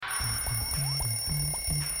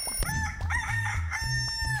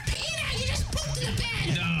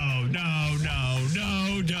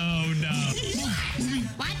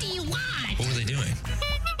What do you want? What were they doing?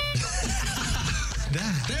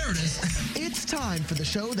 There it is. It's time for the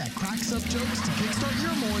show that cracks up jokes to kickstart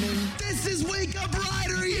your morning. This is Wake Up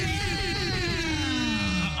Rider, yeah!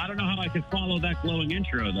 I don't know how I could follow that glowing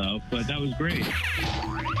intro, though, but that was great.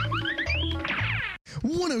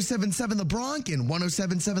 1077 The Bronx and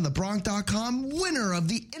 1077thebronx.com, winner of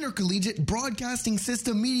the Intercollegiate Broadcasting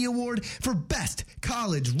System Media Award for Best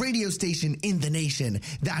College Radio Station in the Nation.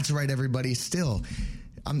 That's right, everybody. Still,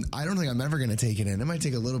 I don't think I'm ever going to take it in. It might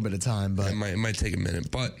take a little bit of time, but... It might take a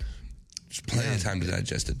minute, but there's plenty of time to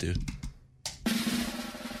digest it, dude.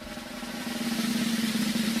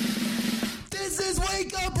 This is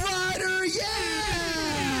Wake Up Rider, yeah!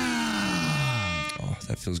 Oh,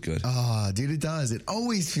 that feels good. Oh, dude, it does. It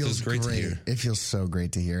always feels great to hear. It feels so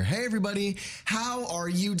great to hear. Hey, everybody. How are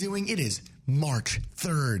you doing? It is March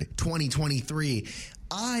 3rd, 2023.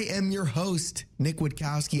 I am your host, Nick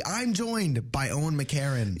Witkowski. I'm joined by Owen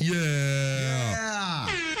McCarron. Yeah.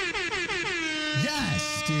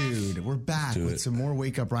 Yes, dude. We're back with some more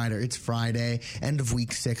Wake Up Rider. It's Friday, end of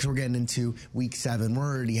week 6. We're getting into week 7. We're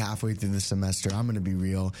already halfway through the semester. I'm going to be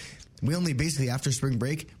real. We only basically, after spring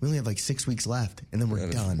break, we only have like 6 weeks left, and then we're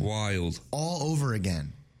done. Wild. All over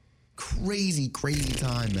again. Crazy, crazy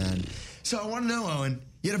time, man. So I want to know, Owen,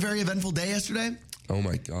 you had a very eventful day yesterday? Oh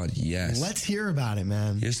my God, yes. Let's hear about it,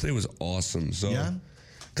 man. Yesterday was awesome. So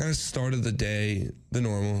kind of started the day the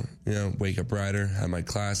normal, Wake Up Rider, had my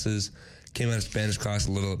classes, came out of Spanish class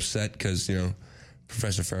a little upset because,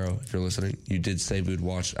 Professor Farrow, if you're listening, you did say we would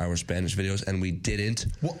watch our Spanish videos, and we didn't.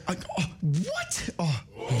 What? Oh, you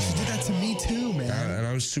did that to me too, man. And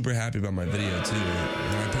I was super happy about my video too.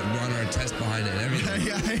 I put Run Our Test behind it and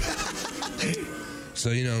everything.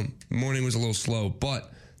 So, morning was a little slow,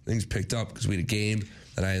 but things picked up because we had a game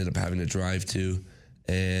that I ended up having to drive to,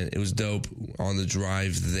 and it was dope. On the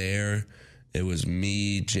drive there, it was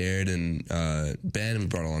me, Jared, and Ben, and we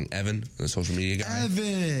brought along Evan, the social media guy.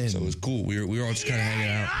 Evan! So it was cool. We were all just kind of hanging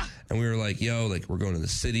out, and we were like, yo, like, we're going to the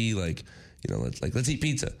city, like, let's eat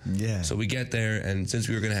pizza. Yeah. So we get there, and since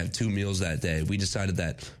we were going to have 2 meals that day, we decided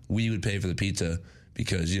that we would pay for the pizza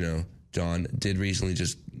because, John did recently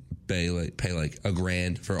just pay like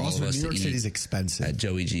 $1,000 for all of us New York to eat City's expensive at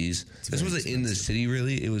Joey G's. This wasn't in the city,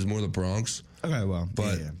 really. It was more the Bronx. Okay, well,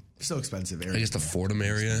 but still expensive area. I guess the Fordham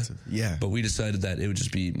area. Yeah. But we decided that it would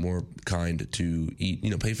just be more kind to eat,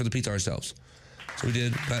 pay for the pizza ourselves. So we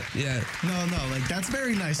did, but yeah. No, like that's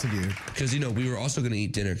very nice of you. Because, we were also going to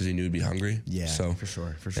eat dinner because we knew we'd be hungry. Yeah, so, for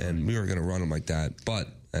sure. And we weren't going to run them like that, but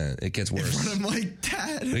it gets worse. Run them like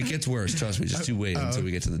that? It gets worse, trust me. Just you wait until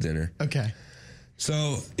we get to the dinner. Okay.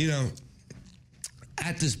 So,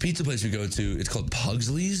 at this pizza place we go to, it's called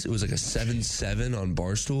Pugsley's. It was like a 7-7 on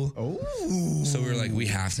Barstool. Oh. So we were like, we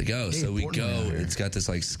have to go. So we go. It's got this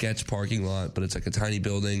like sketch parking lot, but it's like a tiny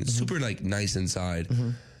building. Super like nice inside.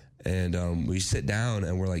 And we sit down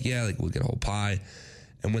and we're like, yeah, like we'll get a whole pie.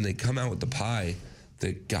 And when they come out with the pie,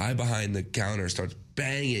 the guy behind the counter starts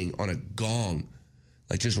banging on a gong,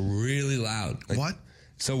 like just really loud. Like, what?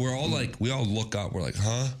 So we're all like, we all look up. We're like,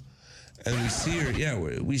 huh? And we see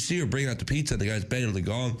her, we see her bringing out the pizza. The guy's banging on the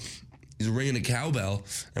gong. He's ringing a cowbell,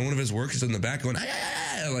 and one of his workers in the back going,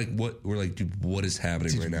 like, what? We're like, dude, what is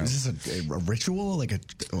happening right now? Is this a ritual? Like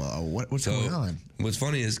what's going on? What's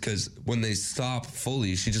funny is because when they stop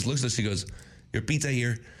fully, she just looks at us. She goes, "Your pizza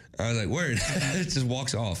here." I was like, "Word!" It just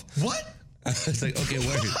walks off. What? I was like, "Okay,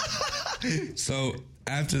 word." So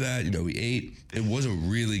after that, we ate. It was a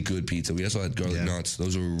really good pizza. We also had garlic nuts.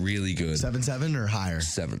 Those were really good. 7-7 or higher?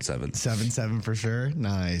 7-7. 7-7 for sure.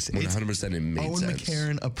 Nice. 100% it made sense. Owen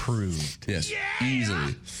McCarron approved. Yes,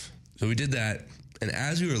 easily. So we did that, and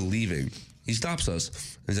as we were leaving, he stops us.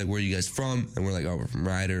 And he's like, "Where are you guys from?" And we're like, "Oh, we're from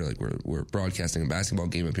Rider. Like, we're broadcasting a basketball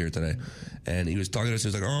game up here today." And he was talking to us. He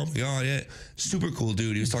was like, "Oh my God, yeah, super cool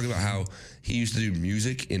dude." He was talking about how he used to do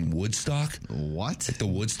music in Woodstock. What? Like the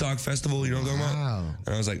Woodstock Festival. You know what I'm talking about?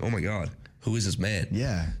 And I was like, "Oh my God, who is this man?"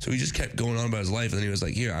 Yeah. So he just kept going on about his life, and then he was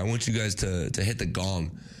like, "Here, I want you guys to hit the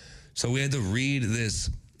gong." So we had to read this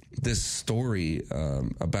story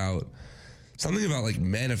about. Something about like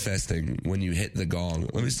manifesting when you hit the gong.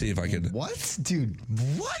 Let me see if I can. What, dude?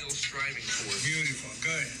 What? Still striving for beautiful.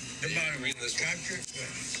 Good. The bottom read this capture.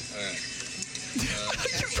 All right.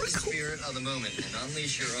 Capture the spirit of the moment and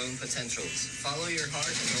unleash your own potentials. Follow your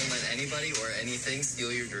heart and don't let anybody or anything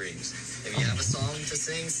steal your dreams. If you have a song to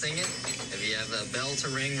sing, sing it. If you have a bell to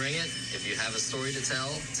ring, ring it. If you have a story to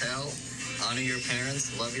tell, tell. Honor your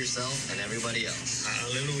parents, love yourself, and everybody else.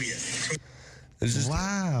 Hallelujah.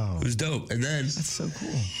 Wow. It was dope. And then that's so cool.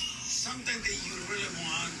 Something that you really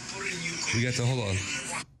want, put in your we got to hold on.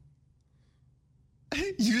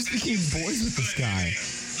 You just became boys with this guy.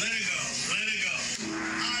 Let it go.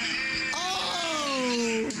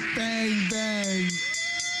 Oh, bang, bang.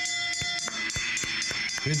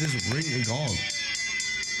 We had this ring gong.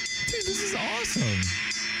 Dude, this is awesome.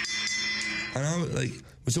 And I was like,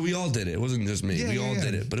 so we all did it. It wasn't just me. We all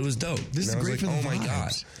did it, but it was dope. This is and I was great like, for the oh my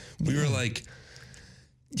God. vibes. We were like,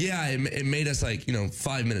 yeah, it made us like,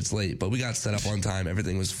 5 minutes late, but we got set up on time.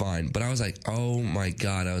 Everything was fine. But I was like, oh my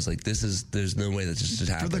God. I was like, there's no way that this should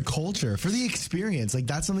happen. For the culture, for the experience. Like,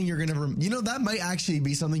 that's something you're going to, that might actually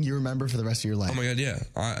be something you remember for the rest of your life. Oh my God, yeah.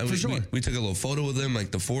 Sure. We took a little photo with him,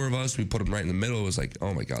 like the four of us. We put him right in the middle. It was like,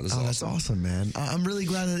 oh my God, this is awesome. That's awesome, man. I'm really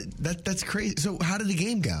glad that's crazy. So how did the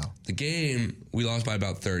game go? The game, we lost by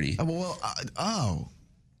about 30.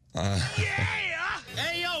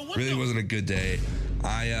 Hey, yo, what Really wasn't a good day.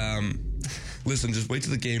 Listen, just wait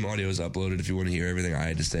till the game audio is uploaded if you want to hear everything I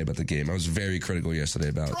had to say about the game. I was very critical yesterday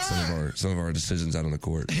about some of our decisions out on the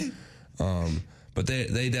court. But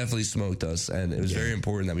they definitely smoked us, and it was very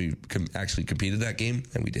important that we actually competed that game,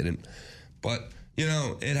 and we didn't. But,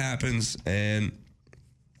 it happens, and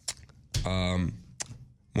one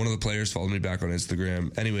of the players followed me back on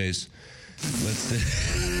Instagram. Anyways,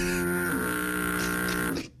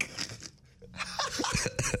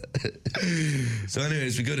 So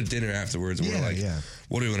anyways, we go to dinner afterwards, and we're like,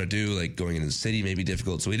 what do we want to do? Like, going into the city may be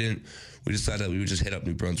difficult. So we decided that we would just hit up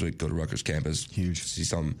New Brunswick, go to Rutgers campus. Huge. See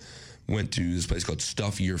something. Went to this place called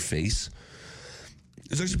Stuff Your Face.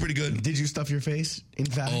 It's actually pretty good. Did you stuff your face, in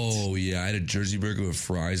fact? Oh, yeah. I had a Jersey burger with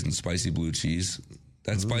fries and spicy blue cheese.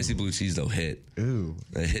 That spicy blue cheese, though, hit. Ooh.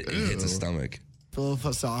 It hits the stomach.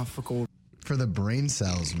 Philosophical. For the brain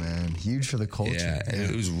cells, man. Huge for the culture. Yeah, and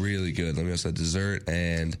it was really good. Let me also have dessert,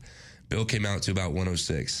 and bill came out to about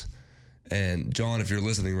 106. And John, if you're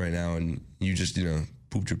listening right now and you just,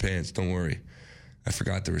 pooped your pants, don't worry. I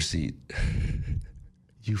forgot the receipt.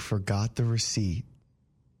 You forgot the receipt.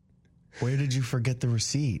 Where did you forget the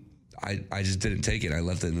receipt? I just didn't take it. I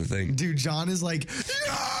left it in the thing. Dude, John is like,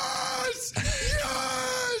 yes!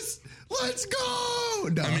 Yes! Let's go!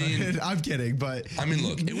 No, I'm kidding, but...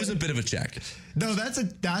 look, it was a bit of a check. No,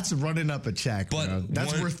 that's running up a check, but bro.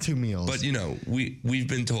 That's worth 2 meals. But, we've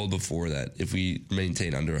been told before that if we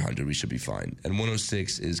maintain under 100, we should be fine. And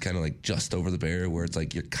 106 is kind of like just over the barrier where it's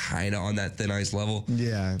like you're kind of on that thin ice level.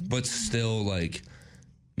 Yeah. But still, like...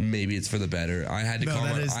 Maybe it's for the better. I had to call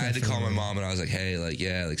my mom, and I was like, "Hey,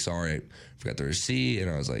 sorry, I forgot the receipt." And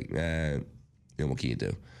I was like, what can you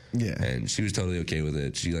do?" Yeah. And she was totally okay with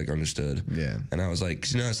it. She understood. Yeah. And I was like,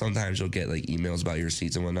 sometimes you'll get like emails about your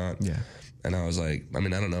receipts and whatnot. Yeah. And I was like, I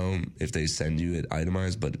don't know if they send you it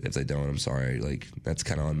itemized, but if they don't, I'm sorry. Like, that's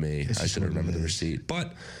kind of on me. I should have remembered the receipt.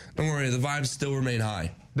 But don't worry, the vibes still remain high.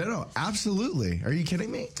 No, absolutely. Are you kidding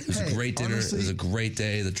me? It was a great dinner. Honestly, it was a great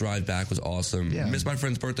day. The drive back was awesome. Yeah. Missed my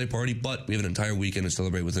friend's birthday party, but we have an entire weekend to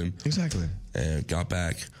celebrate with him. Exactly. And got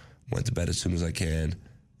back, went to bed as soon as I can,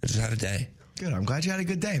 and just had a day. Good. I'm glad you had a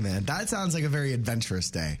good day, man. That sounds like a very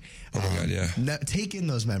adventurous day. Oh my God, yeah. Take in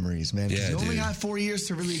those memories, man. Yeah, you only have 4 years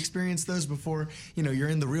to really experience those before, you're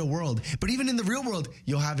in the real world. But even in the real world,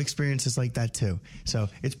 you'll have experiences like that too. So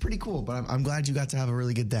it's pretty cool, but I'm glad you got to have a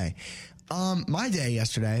really good day. My day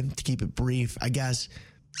yesterday, to keep it brief, I guess.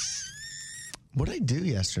 What did I do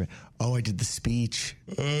yesterday? Oh, I did the speech.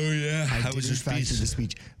 Oh, yeah. How was your speech? I did the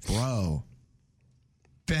speech. Bro.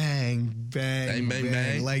 Bang, bang,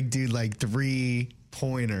 bang. Like, dude,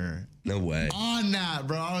 3-pointer. No way. On that,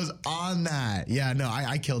 bro. I was on that. Yeah, no,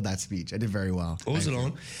 I killed that speech. I did very well. What was it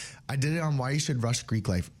on? I did it on Why You Should Rush Greek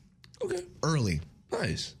Life. Okay. Early.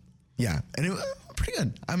 Nice. Yeah, and it was pretty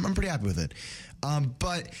good. I'm pretty happy with it.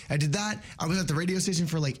 But I did that. I was at the radio station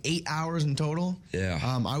for 8 hours in total. Yeah.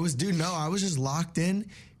 I was just locked in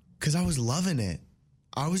because I was loving it.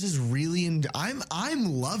 I was just really I'm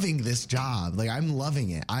loving this job. I'm loving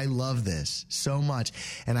it. I love this so much.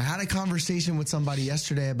 And I had a conversation with somebody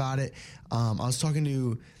yesterday about it. I was talking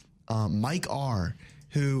to Mike R.,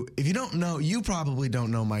 who, if you don't know, you probably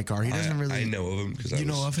don't know Mike R. He doesn't really. I know of him because I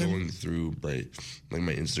was going through my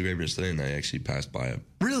Instagram yesterday, and I actually passed by him.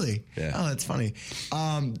 Really? Yeah. Oh, that's funny.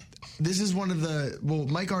 This is one of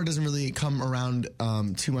Mike R. doesn't really come around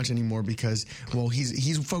too much anymore because,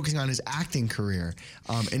 he's focusing on his acting career,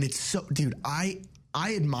 and it's so, dude. I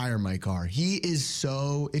admire Mike R. He is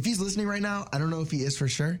so. If he's listening right now, I don't know if he is for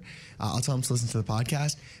sure. I'll tell him to listen to the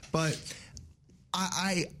podcast, but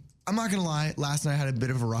I'm not going to lie. Last night I had a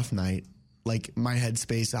bit of a rough night. My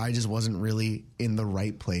headspace, I just wasn't really in the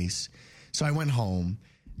right place. So I went home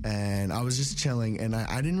and I was just chilling and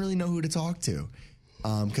I didn't really know who to talk to.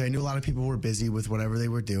 Cause I knew a lot of people were busy with whatever they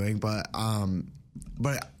were doing. But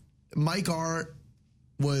Mike R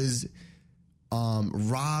was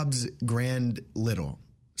Rob's Grand Little.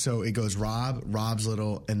 So it goes Rob, Rob's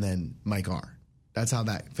Little, and then Mike R. That's how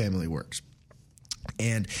that family works.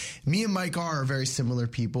 And me and Mike R are very similar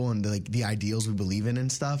people and like the ideals we believe in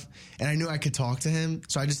and stuff. And I knew I could talk to him.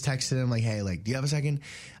 So I just texted him like, hey, like, do you have a second?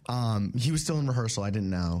 He was still in rehearsal. I didn't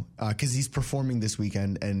know because he's performing this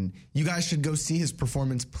weekend. And you guys should go see his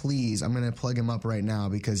performance, please. I'm going to plug him up right now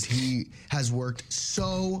because he has worked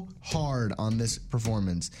so hard on this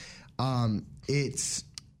performance. Hold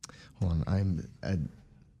on.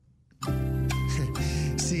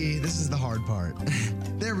 See, this is the hard part.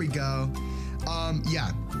 There we go.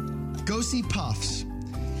 Yeah, go see Puffs.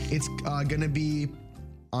 It's going to be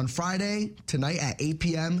on Friday, tonight at 8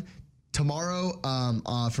 p.m., tomorrow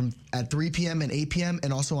at 3 p.m. and 8 p.m.,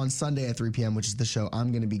 and also on Sunday at 3 p.m., which is the show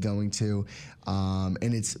I'm going to be going to.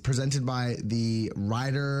 And it's presented by the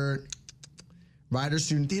Rider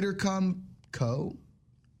Student Theater Co.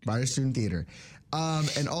 Rider Student Theater.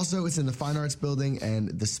 And also it's in the Fine Arts Building and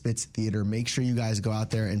the Spitz Theater. Make sure you guys go out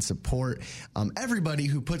there and support everybody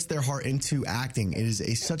who puts their heart into acting. It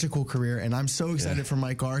is such a cool career, and I'm so excited for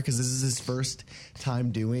Mike R because this is his first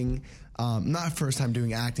time doing, not first time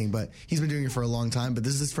doing acting, but he's been doing it for a long time, but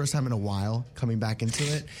this is his first time in a while coming back into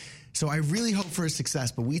it. So I really hope for his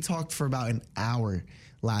success, but we talked for about an hour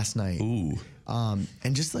last night. Ooh.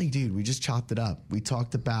 And just like, dude, we just chopped it up. We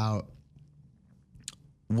talked about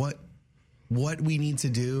what we need to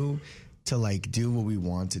do to like do what we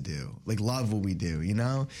want to do, like love what we do, you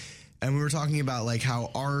know? And we were talking about like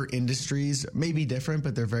how our industries may be different,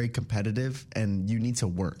 but they're very competitive and you need to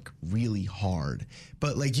work really hard.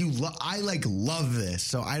 But like I like love this.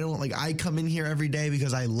 So I don't like, I come in here every day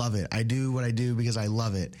because I love it. I do what I do because I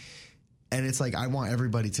love it. And it's like, I want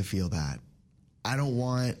everybody to feel that. I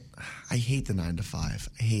hate the 9 to 5.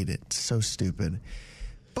 I hate it. It's so stupid.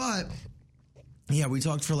 But yeah, we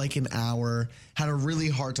talked for like an hour, had a really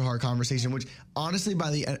heart-to-heart conversation, which honestly,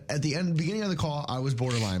 beginning of the call, I was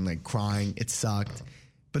borderline like crying. It sucked.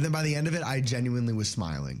 But then by the end of it, I genuinely was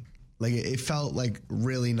smiling. Like it felt like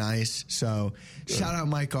really nice. So shout out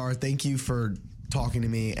Mike R. Thank you for talking to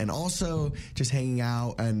me and also just hanging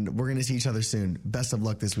out, and we're going to see each other soon. Best of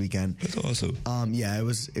luck this weekend. That's awesome. Yeah, it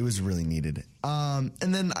was really needed. And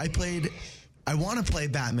then I want to play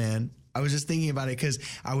Batman. I was just thinking about it because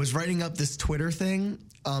I was writing up this Twitter thing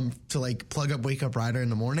to like plug up Wake Up Rider in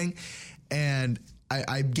the morning, and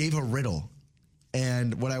I gave a riddle.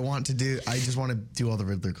 And what I want to do, I just want to do all the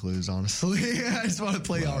Riddler clues, honestly. I just want to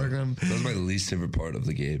play Arkham. That was my least favorite part of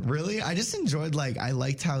the game. Really? I just enjoyed, I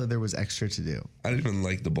liked how there was extra to do. I didn't even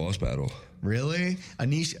like the boss battle. Really?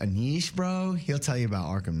 Anish, bro, he'll tell you about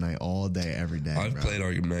Arkham Knight all day, every day. I've played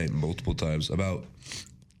Arkham Knight multiple times, about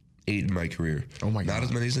 8 in my career. Oh my God. Not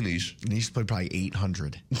as many as Anish. Anish played probably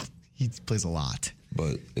 800. He plays a lot.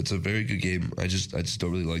 But it's a very good game. I just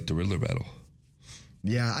don't really like the Riddler battle.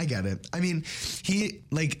 Yeah, I get it. I mean, Anish,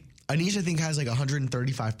 I think, has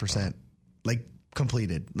 135%,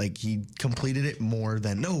 completed. He completed it more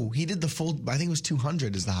than, no, he did the full, I think it was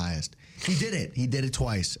 200 is the highest. He did it. He did it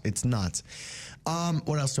twice. It's nuts.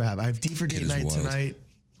 What else do I have? I have D for Date Night tonight.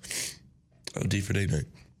 Oh, D for Date Night.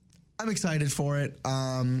 I'm excited for it.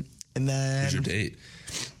 And then. Who's your date?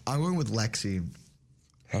 I'm going with Lexi.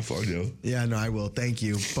 How far, Joe? Yeah, no, I will. Thank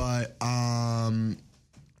you. But,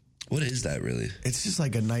 what is that really? It's just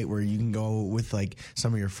like a night where you can go with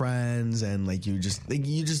some of your friends and you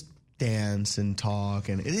just dance and talk,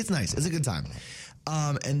 and it's nice. It's a good time.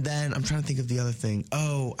 And then I'm trying to think of the other thing.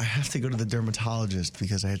 Oh, I have to go to the dermatologist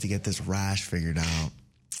because I have to get this rash figured out.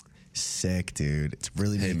 Sick, dude. It's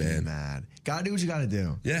really making me mad. Gotta do what you gotta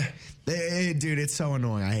do. Yeah. Dude, it's so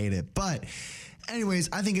annoying. I hate it. But anyways,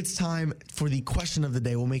 I think it's time for the question of the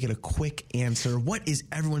day. We'll make it a quick answer. What is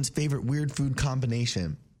everyone's favorite weird food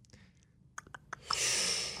combination?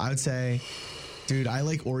 I would say, dude, I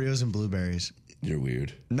like Oreos and blueberries. You're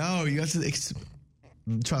weird. No, you have to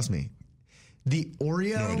trust me. The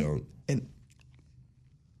Oreo, no, I don't. And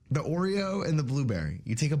the Oreo and the blueberry.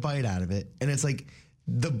 You take a bite out of it, and it's like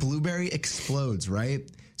the blueberry explodes, right?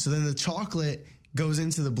 So then the chocolate goes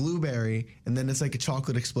into the blueberry, and then it's like a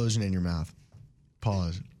chocolate explosion in your mouth.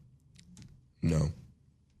 Pause. No.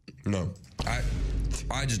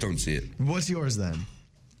 I just don't see it. What's yours then?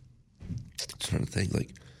 I'm trying to think.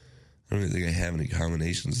 I don't even think I have any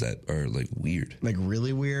combinations that are weird.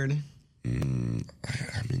 Really weird? I mean,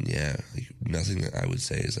 yeah. Nothing that I would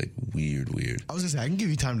say is weird. I was gonna say, I can give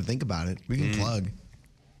you time to think about it. We can plug.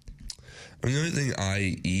 I mean, the only thing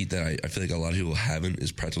I eat that I feel like a lot of people haven't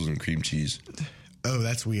is pretzels and cream cheese. Oh,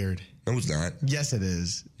 that's weird. No, it's not. Yes, it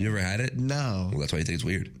is. You ever had it? No. Well, that's why you think it's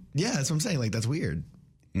weird. Yeah, that's what I'm saying. That's weird.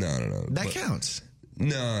 No. That counts.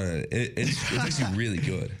 No, it's actually really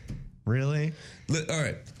good. Really? All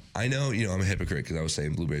right. I know, I'm a hypocrite because I was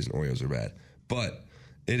saying blueberries and Oreos are bad. But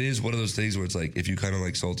it is one of those things where it's like, if you kind of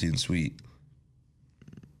like salty and sweet.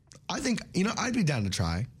 I think, I'd be down to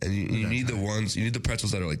try. And you need the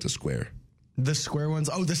pretzels that are like the square. The square ones?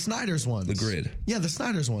 Oh, the Snyder's ones. The grid. Yeah, the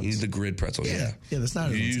Snyder's ones. You need the grid pretzel, yeah. Yeah, the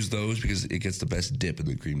Snyder's ones. You use those because it gets the best dip in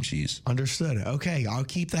the cream cheese. Understood. Okay, I'll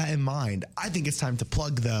keep that in mind. I think it's time to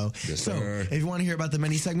plug, though. Yes, so, sir. if you want to hear about the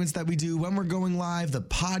many segments that we do when we're going live, the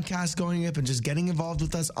podcast going up, and just getting involved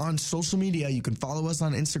with us on social media, you can follow us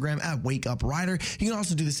on Instagram at Wake Up Rider. You can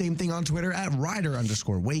also do the same thing on Twitter at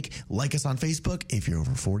Rider_Wake. Like us on Facebook if you're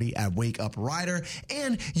over 40 at Wake Up Rider.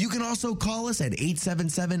 And you can also call us at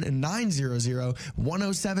 877-900-1077.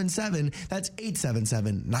 That's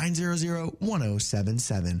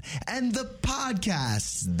 877-900-1077. And the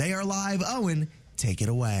podcasts, they are live. Owen, take it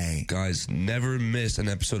away. Guys, never miss an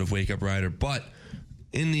episode of Wake Up Rider, but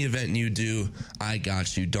in the event you do, I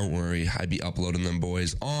got you. Don't worry. I be uploading them,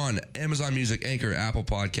 boys, on Amazon Music, Anchor, Apple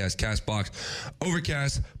Podcasts, CastBox,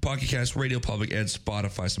 Overcast, Pocket Cast, Radio Public, and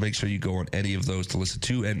Spotify. So make sure you go on any of those to listen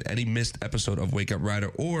to and any missed episode of Wake Up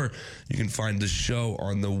Rider, or you can find the show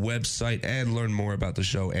on the website and learn more about the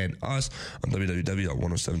show and us on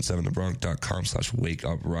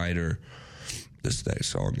www.1077thebronx.com/wakeuprider. This next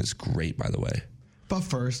song is great, by the way. But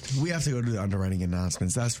first, we have to go to the underwriting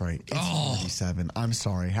announcements. That's right. It's 47. I'm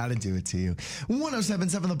sorry. Had to do it to you.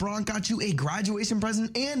 1077 The Bronx got you a graduation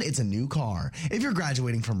present, and it's a new car. If you're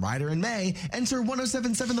graduating from Rider in May, enter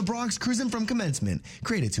 1077 The Bronx Cruising from Commencement.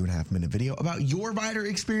 Create a 2.5-minute video about your Rider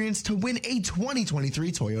experience to win a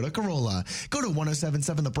 2023 Toyota Corolla. Go to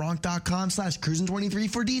 1077thebronx.com/cruising23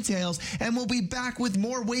 for details, and we'll be back with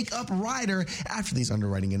more Wake Up Rider after these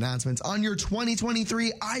underwriting announcements on your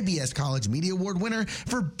 2023 IBS College Media Award winner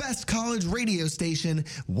for Best College Radio Station,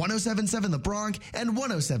 1077 The Bronx and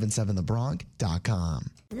 1077thebronx.com.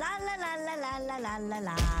 La la la la la la la la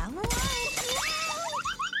la.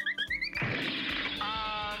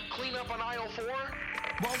 Clean up on aisle 4?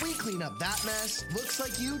 While we clean up that mess, looks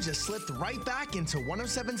like you just slipped right back into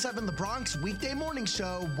 1077 The Bronx weekday morning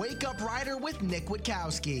show, Wake Up Rider with Nick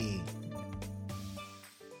Witkowski.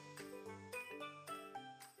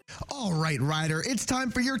 All right, Ryder, it's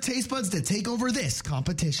time for your taste buds to take over this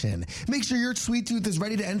competition. Make sure your sweet tooth is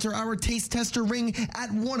ready to enter our taste tester ring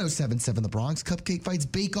at 1077 The Bronx Cupcake Fights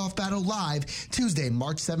Bake Off Battle live Tuesday,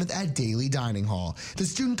 March 7th at Daily Dining Hall. The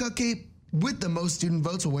student cupcake with the most student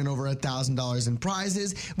votes will win over $1,000 in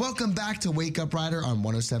prizes. Welcome back to Wake Up Rider on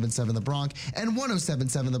 1077 The Bronx and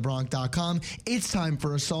 1077thebronx.com. It's time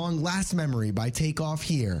for a song, Last Memory by Takeoff,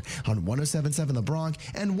 here on 1077 The Bronx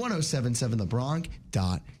and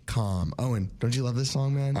 1077thebronx.com. Owen, don't you love this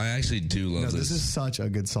song, man? I actually do love this. This is such a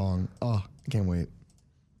good song. Oh, I can't wait.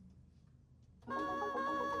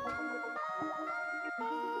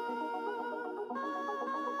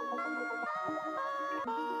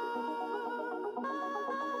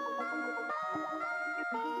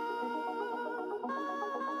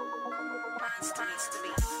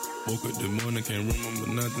 Woke up this morning, can't remember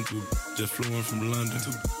nothing. Just flew in from London.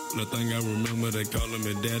 Nothing I remember, they calling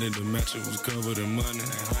me daddy. The mattress was covered in money.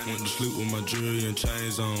 Went to sleep with my jewelry and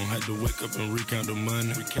chains on. Had to wake up and recount the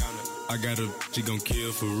money. I got a, she gon'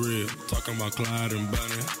 kill for real. Talking about Clyde and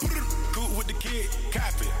Bunny. Good with the kid,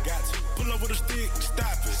 copy. Got you. Pull up with a stick,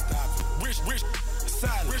 stop it. Rich,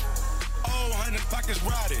 silent. Oh, 100 pockets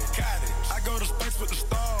rotted. I go to space with the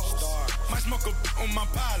stars. Might smoke a on my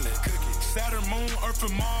pilot. Saturn, Moon, Earth,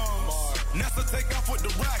 and Mars. NASA take off with the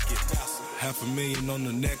rocket. $500,000 on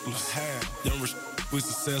the necklace. Young rich, we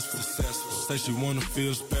successful. Say she wanna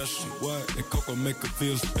feel special. What? And Coco make her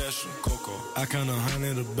feel special. Coco. I count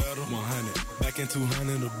 100 or better. 100. Back in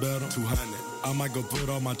 200 or better. 200. I might go put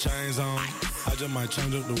all my chains on. I just might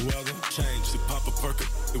change up the weather. She pop a perk,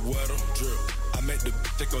 the weather. Drip. I make the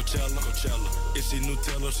bitch Coachella. If she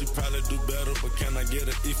Nutella, she probably do better. But can I get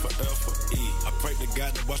an E for F for E? I pray to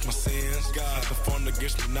God to wash my sins. God, the form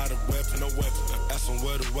against me, not a weapon. No weapon. Ask them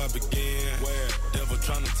where do I begin? Where? Devil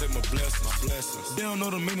trying to take my blessings. They don't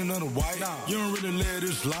know the meaning of the white. Nah. You don't really live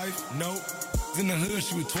this life. Nope. In the hood,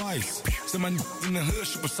 she was twice. Said my in the hood,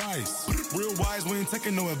 she precise. Real wise, we ain't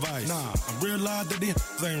taking no advice. Nah, I realized that these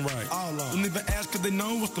ain't right. All on. Don't even ask cause they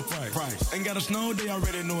know what's the price. Ain't gotta snow, they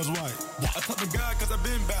already know it's white. I talk to God cause I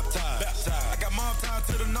been baptized. I got mom tied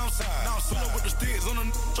to the north side. Pull up with the sticks on a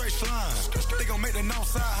straight slime. They gon' make the north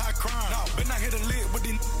side high crime. Better not hit a lick with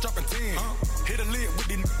these dropping 10. Hit a lick with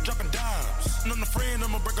these dropping dimes. On the friend,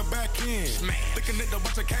 I'ma break her back in. Looking at the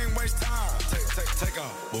watch, I can't waste time. Take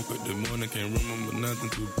off. Woke up this morning, can't remember nothing.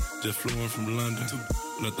 Just flew in from London.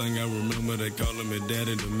 The thing I remember, they calling me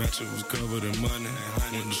daddy. The mattress was covered in money.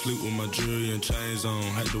 Went to sleep with my jewelry and chains on.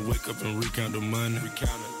 Had to wake up and recount the money.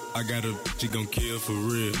 I got a she gon' kill for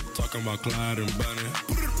real. Talking about Clyde and Bunny.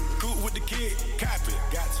 Cool with the kid, cop it.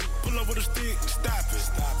 Got to pull up with a stick, stop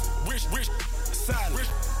it. Rich, silent.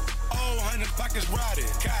 Oh, 100 pockets rotted.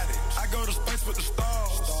 I go to space with the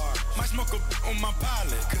stars. Might smoke a on my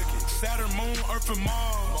pilot. Saturn, Moon, Earth, and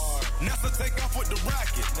Mars. NASA take off with the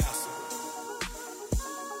rocket.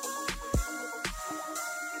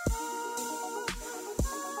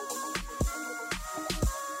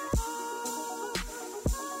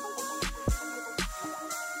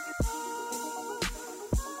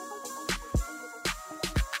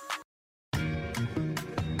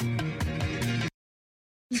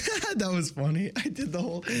 That was funny. I did the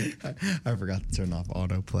whole. I forgot to turn off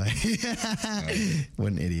autoplay.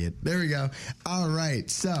 What an idiot. There we go. All right.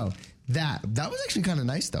 So that was actually kind of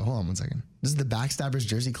nice, though. Hold on 1 second. This is the Backstabbers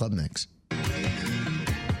Jersey Club mix.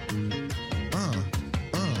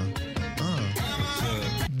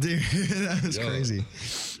 Dude, that was crazy.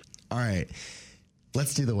 All right.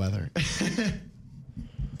 Let's do the weather.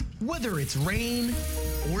 Whether it's rain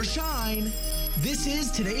or shine, this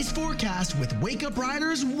is today's forecast with Wake Up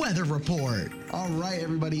Riders Weather Report. All right,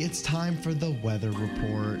 everybody, it's time for the weather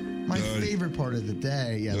report. My favorite part of the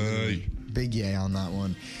day. Yeah, big yay on that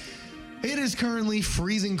one. It is currently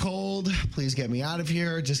freezing cold. Please get me out of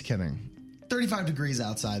here. Just kidding. 35 degrees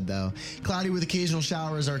outside, though. Cloudy with occasional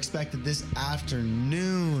showers are expected this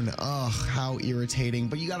afternoon. Ugh, how irritating.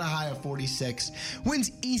 But you got a high of 46.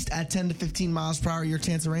 Winds east at 10 to 15 miles per hour. Your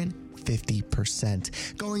chance of rain,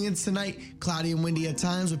 50%. Going into tonight, cloudy and windy at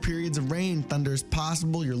times with periods of rain. Thunder is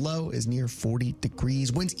possible. Your low is near 40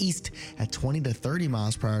 degrees. Winds east at 20 to 30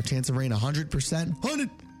 miles per hour. Chance of rain, 100%. 100.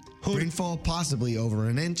 Rainfall possibly over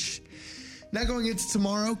an inch. Now going into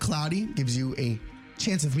tomorrow, cloudy gives you a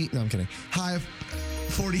chance of I'm kidding. High of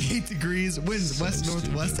 48 degrees. Winds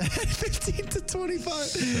west-northwest at 15 to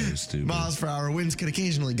 25 miles per hour. Winds could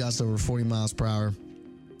occasionally gust over 40 miles per hour.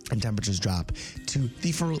 And temperatures drop to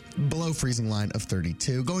the below freezing line of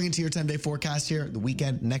 32. Going into your 10-day forecast here, the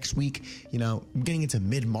weekend, next week, getting into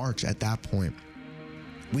mid-March at that point.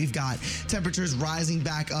 We've got temperatures rising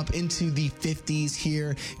back up into the 50s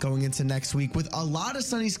here going into next week with a lot of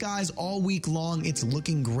sunny skies all week long. It's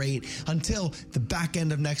looking great until the back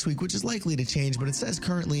end of next week, which is likely to change, but it says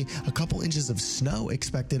currently a couple inches of snow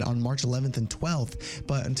expected on March 11th and 12th.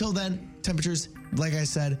 But until then, temperatures, like I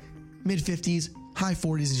said, mid-50s, high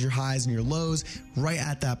 40s is your highs and your lows, right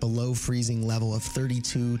at that below freezing level of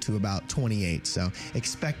 32 to about 28. So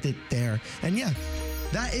expect it there. And yeah,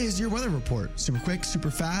 that is your weather report. Super quick,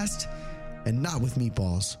 super fast, and not with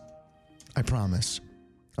meatballs. I promise.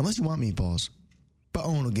 Unless you want meatballs. But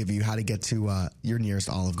Owen will give you how to get to your nearest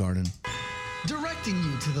Olive Garden. Directing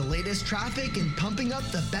you to the latest traffic and pumping up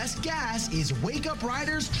the best gas is Wake Up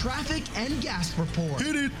Riders Traffic and Gas Report.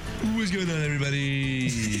 Hit it. What's going on,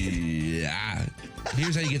 everybody? Yeah.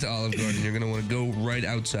 Here's how you get to Olive Garden. You're going to want to go right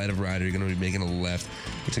outside of Ryder. You're going to be making a left.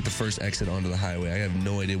 You take the first exit onto the highway. I have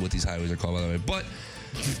no idea what these highways are called, by the way. But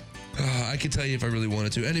I could tell you if I really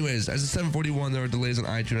wanted to. Anyways, as of 741, there are delays on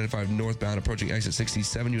I-295 northbound approaching exit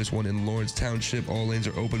 67 US 1 in Lawrence Township. All lanes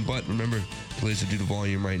are open, but remember, delays are due to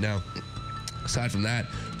volume right now. Aside from that,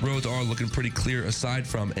 roads are looking pretty clear aside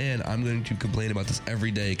from, and I'm going to complain about this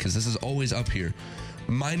every day because this is always up here.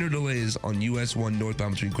 Minor delays on US 1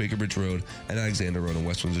 northbound between Quaker Bridge Road and Alexander Road in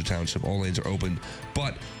West Windsor Township. All lanes are open,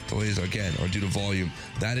 but delays, again, are due to volume.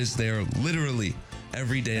 That is there literally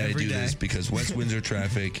every day I do this because West Windsor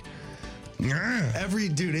traffic...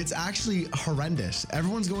 Dude, it's actually horrendous.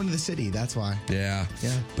 Everyone's going to the city. That's why. Yeah.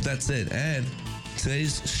 But that's it. And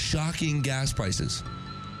today's shocking gas prices.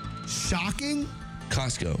 Shocking?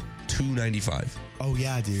 Costco, $2.95. Oh,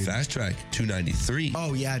 yeah, dude. Fast Track, $2.93.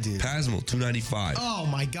 Oh, yeah, dude. Pasmal, $2.95. Oh,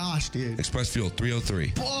 my gosh, dude. Express Fuel,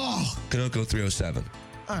 $3.03. Oh. Conoco, $3.07.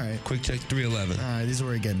 All right. Quick Check, $3.11. All right, this is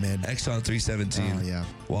where we get mid. Exxon, $3.17. Oh, yeah.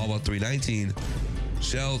 Wawa, $3.19.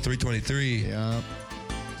 Shell, $3.23. Yep.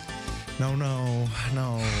 No.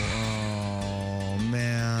 Oh,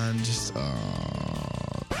 man. Just,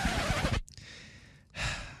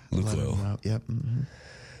 Lukoil. Yep. Mm-hmm.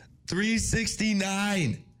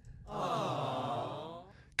 $3.69.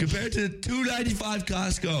 Compared to the $2.95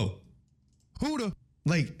 Costco.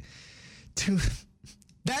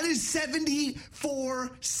 That is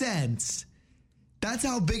 74 cents That's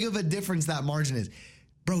how big of a difference that margin is.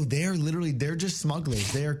 Bro, they're just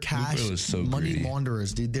smugglers. They're cash money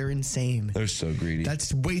launderers, dude. They're insane. They're so greedy.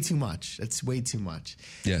 That's way too much.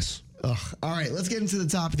 Yes. Ugh. All right, let's get into the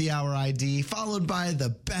top of the hour ID, followed by the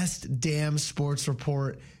best damn sports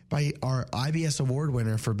report by our IBS award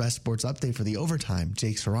winner for best sports update for the overtime,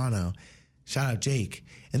 Jake Serrano. Shout out, Jake.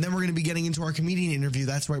 And then we're going to be getting into our comedian interview.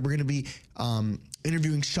 That's right. We're going to be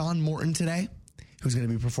interviewing Sean Morton today, who's going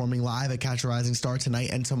to be performing live at Catch a Rising Star tonight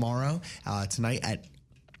and tomorrow. Tonight at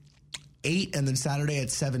 8 and then Saturday at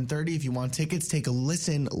 7:30. If you want tickets, take a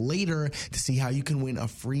listen later to see how you can win a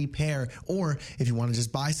free pair. Or if you want to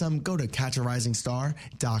just buy some, go to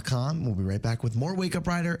catcharisingstar.com. We'll be right back with more Wake Up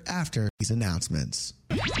Rider after these announcements.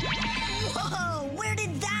 Whoa, where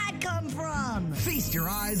did that come from? Feast your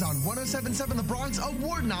eyes on 107.7 The Bronx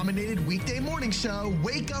award-nominated weekday morning show,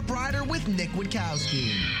 Wake Up Rider with Nick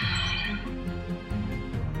Witkowski.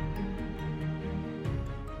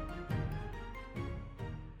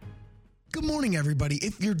 Good morning, everybody.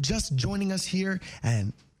 If you're just joining us here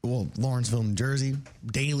and Lawrenceville, New Jersey,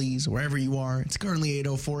 Dailies, wherever you are, it's currently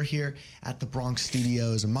 8:04 here at the Bronx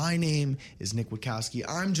Studios. My name is Nick Witkowski.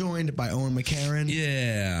 I'm joined by Owen McCarron.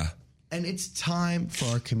 Yeah. And it's time for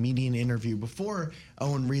our comedian interview. Before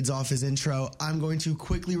Owen reads off his intro, I'm going to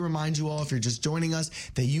quickly remind you all, if you're just joining us,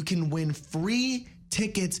 that you can win free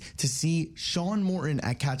tickets to see Sean Morton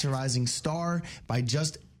at Catch a Rising Star by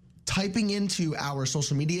just typing into our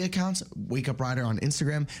social media accounts, Wake Up Rider on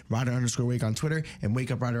Instagram, Rider_Wake on Twitter, and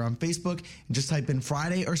Wake Up Rider on Facebook, and just type in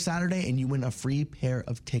Friday or Saturday and you win a free pair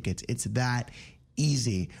of tickets. It's that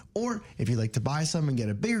easy. Or if you'd like to buy some and get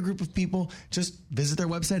a bigger group of people, just visit their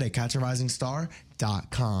website at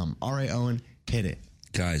catcharisingstar.com. All right, Owen, hit it.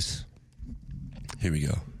 Guys, here we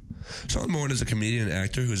go. Sean Morton is a comedian and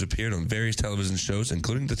actor who has appeared on various television shows,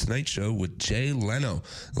 including The Tonight Show with Jay Leno,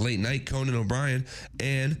 Late Night Conan O'Brien,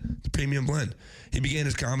 and The Premium Blend. He began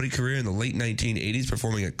his comedy career in the late 1980s,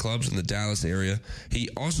 performing at clubs in the Dallas area. He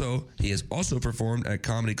has also performed at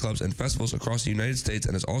comedy clubs and festivals across the United States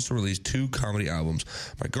and has also released 2 comedy albums,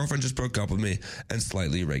 My Girlfriend Just Broke Up With Me and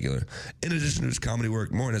Slightly Irregular. In addition to his comedy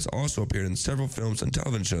work, Morton has also appeared in several films and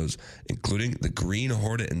television shows, including The Green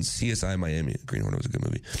Hornet and CSI Miami. The Green Hornet was a good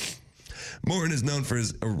movie. Morton is known for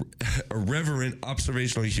his irreverent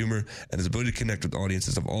observational humor and his ability to connect with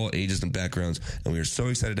audiences of all ages and backgrounds, and we are so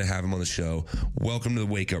excited to have him on the show. Welcome to the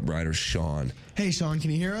Wake Up Rider, Sean. Hey, Sean, can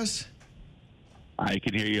you hear us? I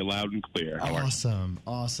can hear you loud and clear. Awesome.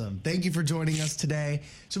 Thank you for joining us today.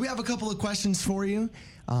 So we have a couple of questions for you.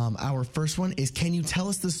 Our first one is, can you tell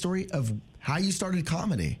us the story of how you started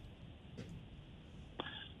comedy?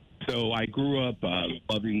 So I grew up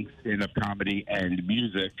loving stand-up comedy and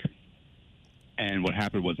music. And what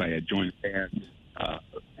happened was I had joined bands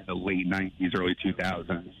in the late 90s, early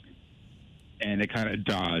 2000s. And it kind of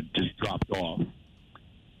just dropped off.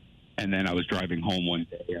 And then I was driving home one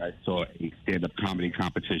day and I saw a stand-up comedy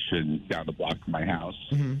competition down the block from my house.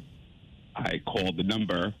 Mm-hmm. I called the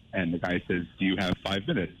number and the guy says, "Do you have 5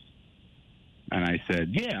 minutes?" And I said,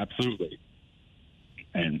 "Yeah, absolutely."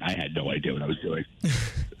 And I had no idea what I was doing.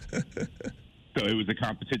 So it was a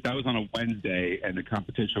competition. That was on a Wednesday, and the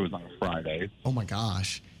competition was on a Friday. Oh, my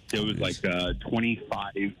gosh. There was like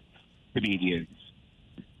 25 comedians,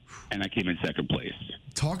 and I came in second place.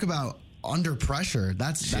 Talk about under pressure.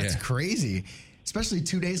 That's crazy, especially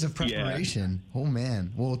 2 days of preparation. Yeah. Oh,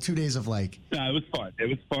 man. Well, 2 days of like... No, it was fun. It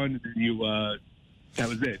was fun. That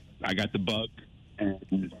was it. I got the bug,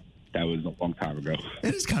 and... That was a long time ago.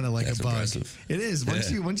 It is kind of like a bug. Impressive. It is.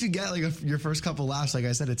 Once you get like your first couple laughs, like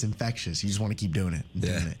I said, it's infectious. You just want to keep doing it.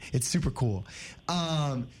 It's super cool.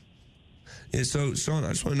 So, Sean,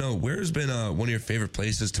 I just want to know, where has been one of your favorite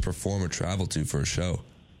places to perform or travel to for a show?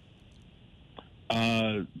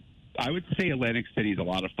 I would say Atlantic City is a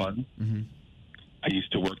lot of fun. Mm-hmm. I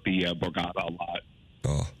used to work the Borgata a lot.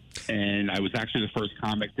 Oh. And I was actually the first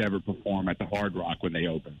comic to ever perform at the Hard Rock when they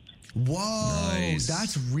opened. Whoa, nice.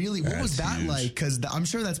 That's really, what was that huge. Like? Because I'm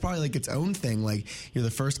sure that's probably like its own thing. Like, you're the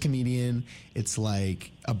first comedian. It's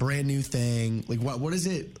like a brand new thing. Like, what is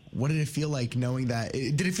it? What did it feel like knowing that?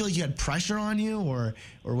 Did it feel like you had pressure on you, or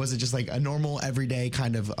was it just like a normal, everyday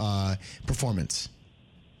kind of performance?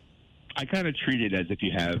 I kind of treat it as if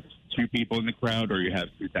you have 2 people in the crowd or you have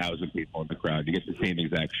 2,000 people in the crowd. You get the same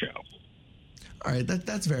exact show. All right,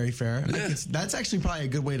 that's very fair. Yeah. That's actually probably a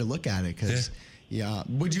good way to look at it, because... Yeah.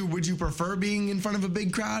 Would you prefer being in front of a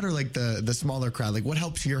big crowd or like the smaller crowd? Like, what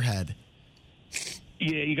helps your head?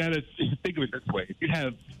 Yeah, you got to think of it this way. If you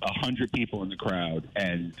have 100 people in the crowd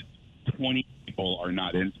and 20 people are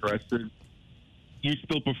not interested, you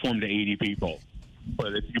still perform to 80 people.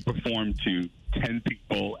 But if you perform to 10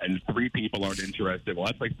 people and 3 people aren't interested, well,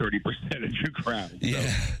 that's like 30% of your crowd. Yeah.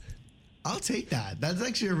 So. I'll take that. That's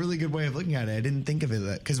actually a really good way of looking at it. I didn't think of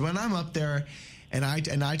it because when I'm up there and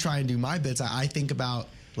I try and do my bits, I think about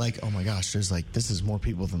like, oh my gosh, this is more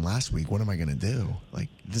people than last week. What am I going to do? Like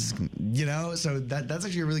this is, so that's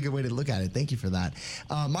actually a really good way to look at it. Thank you for that.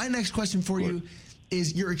 My next question for you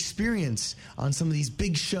is your experience on some of these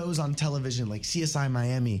big shows on television like CSI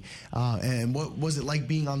Miami. And what was it like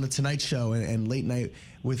being on The Tonight Show and Late Night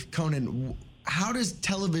with Conan? How does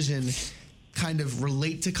television kind of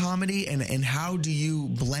relate to comedy, and how do you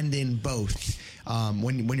blend in both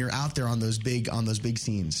when you're out there on those big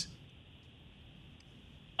scenes?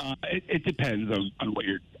 It depends on what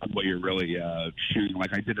you're really shooting.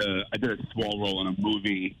 Like I did a small role in a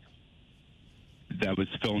movie that was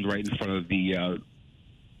filmed right in front of the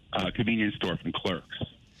convenience store from Clerks.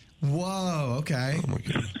 Whoa! Okay. Oh my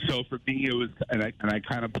God. So for me, it was, and I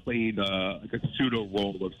kind of played like a pseudo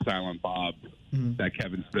role of Silent Bob that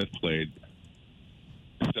Kevin Smith played.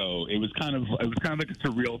 So it was kind of like a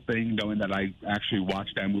surreal thing, knowing that I actually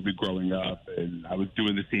watched that movie growing up, and I was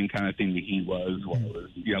doing the same kind of thing that he was, while I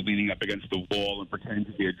was leaning up against the wall and pretending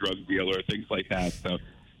to be a drug dealer, things like that. So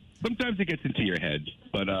sometimes it gets into your head,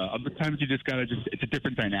 but other times you just gotta it's a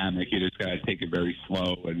different dynamic. You just gotta take it very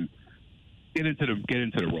slow and get into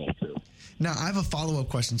the role too. Now, I have a follow-up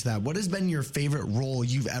question to that. What has been your favorite role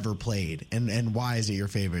you've ever played, and why is it your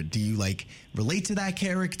favorite? Do you, relate to that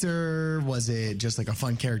character? Was it just, a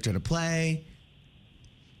fun character to play?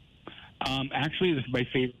 Actually, my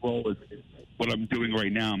favorite role is what I'm doing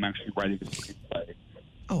right now. I'm actually writing a screenplay.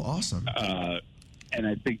 Oh, awesome. And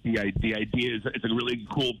I think the idea is it's a really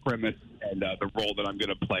cool premise, and the role that I'm going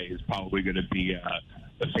to play is probably going to be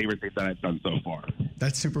the favorite thing that I've done so far.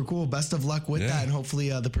 That's super cool. Best of luck with that, and hopefully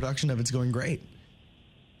the production of it's going great.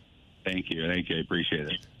 Thank you. I appreciate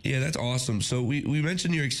it. Yeah, that's awesome. So we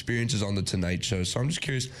mentioned your experiences on The Tonight Show. So I'm just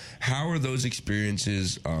curious, how are those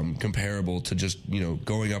experiences comparable to just,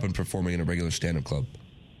 going up and performing in a regular stand-up club?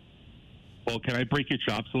 Well, can I break your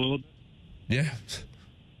chops a little bit? Yeah.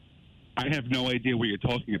 I have no idea what you're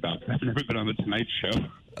talking about. I've never been on The Tonight Show.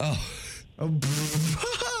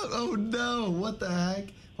 Oh, no. What the heck?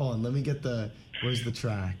 Hold on. Let me get where's the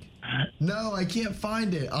track? No, I can't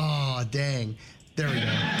find it. Oh, dang. There we go.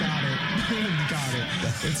 Got it.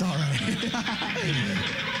 It's all right.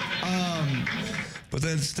 But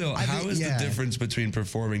then still, how is the difference between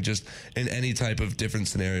performing just in any type of different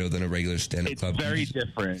scenario than a regular stand-up club? It's very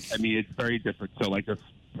different. I mean, it's very different. So,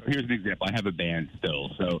 here's an example. I have a band still.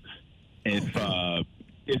 So, if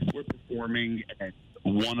we're performing and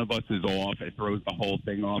one of us is off, it throws the whole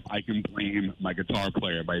thing off, I can blame my guitar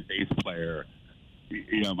player, my bass player,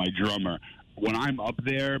 my drummer. When I'm up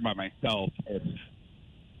there by myself,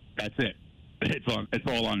 that's it. It's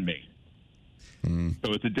all on me.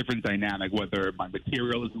 So it's a different dynamic, whether my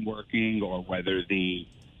material isn't working or whether the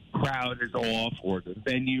crowd is off or the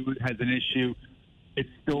venue has an issue. It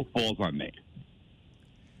still falls on me.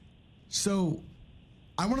 So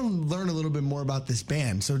I want to learn a little bit more about this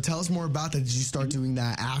band. So tell us more about that. Did you start doing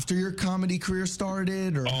that after your comedy career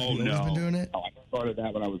started, or have you always been doing it? No, I started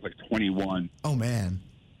that when I was 21. Oh, man.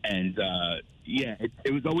 And,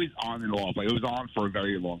 it was always on and off. It was on for a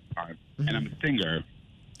very long time. And I'm a singer.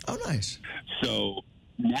 Oh, nice. So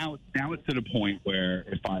now it's to the point where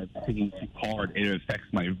if I'm singing too hard, it affects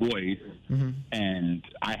my voice, and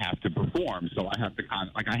I have to perform. So I have to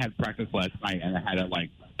I had practice last night, and I had to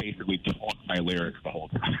basically talk my lyrics the whole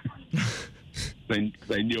time. Because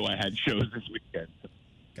I knew I had shows this weekend.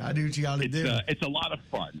 Gotta do what you gotta do. It's a lot of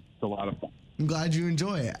fun. I'm glad you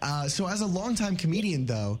enjoy it. So as a longtime comedian,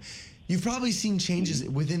 though, you've probably seen changes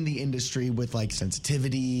within the industry with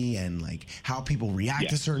sensitivity and how people react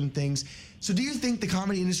to certain things. So do you think the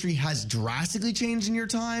comedy industry has drastically changed in your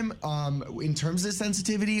time in terms of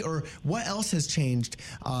sensitivity, or what else has changed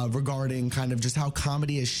regarding kind of just how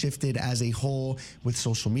comedy has shifted as a whole with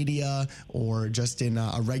social media or just in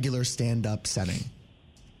a regular stand-up setting?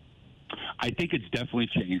 I think it's definitely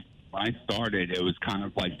changed. When I started, it was kind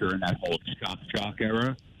of during that whole shock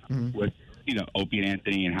era with Opie and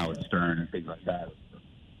Anthony and Howard Stern and things like that.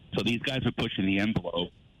 So these guys were pushing the envelope,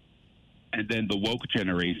 and then the woke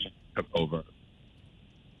generation took over.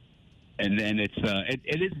 And then it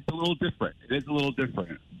is a little different. It is a little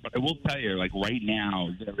different. But I will tell you, right now,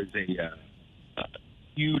 there is a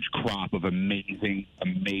huge crop of amazing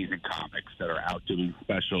comics that are out doing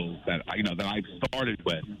specials that I've started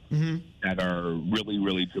with that are really,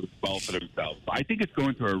 really doing well for themselves. So I think it's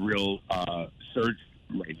going through a real surge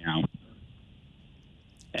right now.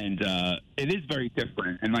 And it is very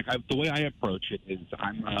different. And the way I approach it is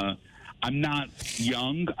I'm not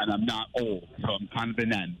young and I'm not old, so I'm kind of in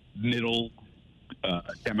that middle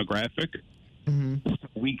demographic. Mm-hmm. So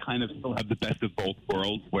we kind of still have the best of both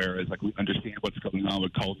worlds, whereas like we understand what's going on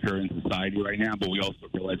with culture and society right now, but we also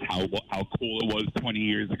realize how cool it was 20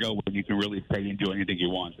 years ago when you can really say and do anything you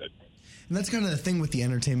wanted. And that's kind of the thing with the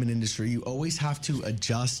entertainment industry. You always have to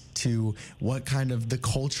adjust to what kind of the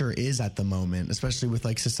culture is at the moment, especially with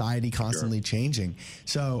like society constantly changing.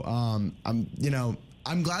 So,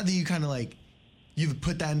 I'm glad that you kind of like, you've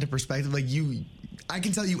put that into perspective. Like I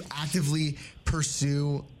can tell you actively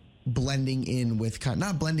pursue blending in with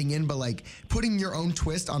not blending in, but like putting your own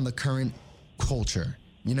twist on the current culture.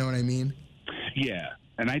 You know what I mean? Yeah.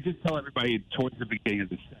 And I just tell everybody towards the beginning of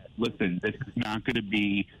the set, listen, this is not going to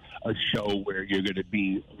be a show where you're going to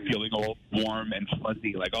be feeling all warm and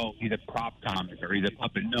fuzzy, like, oh, he's a prop comic or he's a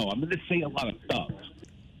puppet. No, I'm going to say a lot of stuff,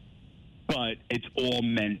 but it's all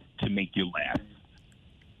meant to make you laugh.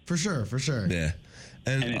 For sure. Yeah.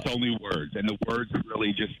 And it's only words, and the words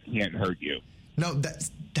really just can't hurt you. No,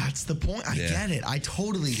 that's the point. I get it. I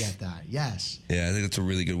totally get that. Yes. Yeah, I think that's a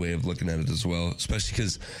really good way of looking at it as well, especially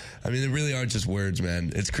because, I mean, they really are just words,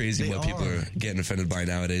 man. It's crazy what people are getting offended by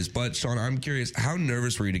nowadays. But, Sean, I'm curious, how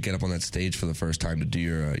nervous were you to get up on that stage for the first time to do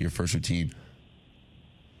your first routine?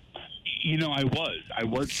 You know, I was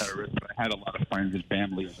nervous, but I had a lot of friends and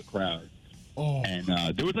family in the crowd. Oh. And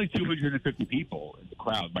there was like 250 people in the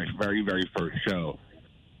crowd, my very, very first show.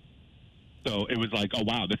 So it was like, oh,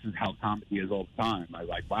 wow, this is how comedy is all the time. I was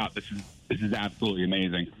like, wow, this is absolutely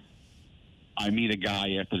amazing. I meet a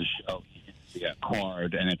guy after the show, he gives me a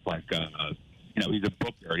card, and it's like, he's a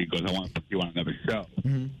booker. He goes, I want to put you on another show.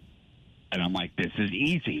 Mm-hmm. And I'm like, this is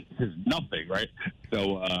easy. This is nothing, right?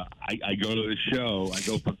 So I go to the show. I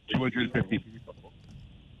go from 250 people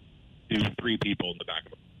to 3 people in the back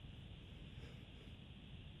of it.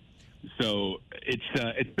 So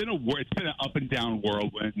it's been an up and down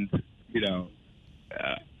whirlwind. You know,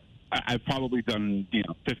 I've probably done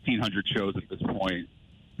 1,500 shows at this point.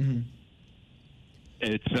 Mm-hmm.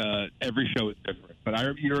 It's every show is different,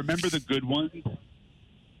 but you remember the good ones,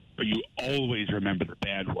 but you always remember the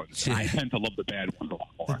bad ones. I tend to love the bad ones a lot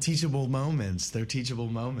more. The teachable moments. They're teachable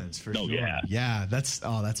moments for sure. Yeah, that's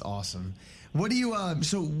awesome. What do you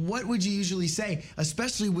so what would you usually say,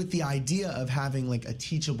 especially with the idea of having like a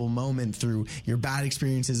teachable moment through your bad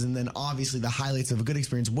experiences and then obviously the highlights of a good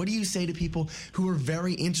experience? What do you say to people who are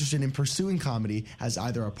very interested in pursuing comedy as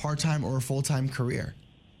either a part-time or a full-time career?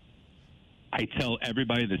 I tell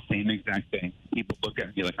everybody the same exact thing. People look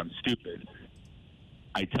at me like I'm stupid.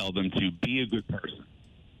 I tell them to be a good person.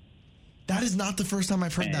 That is not the first time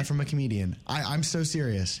I've heard that from a comedian. I'm so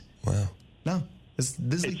serious. Wow. No. This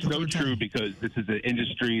is it's so true because this is an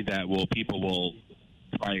industry that people will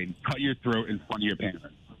try and cut your throat in front of your parents.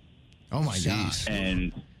 Oh my gosh!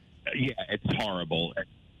 And it's horrible.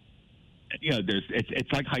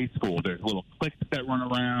 It's like high school. There's little cliques that run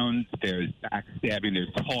around. There's backstabbing.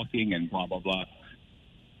 There's talking and blah blah blah.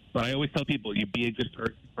 But I always tell people, you be a good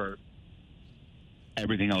person first.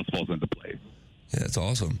 Everything else falls into place. Yeah, that's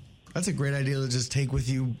awesome. That's a great idea to just take with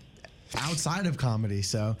you outside of comedy.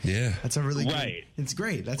 So yeah, that's a really right. It's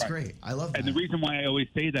great. That's great. I love that. And the reason why I always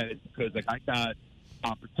say that is because I got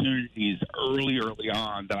opportunities early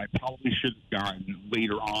on that I probably should have gotten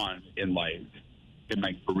later on in life, in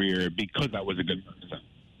my career, because I was a good person.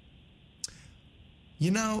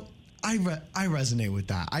 I resonate with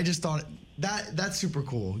that. I just thought that's super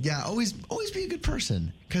cool. Yeah, always be a good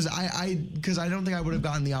person, because I don't think I would have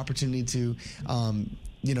gotten the opportunity to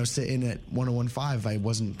sit in at 101.5 if I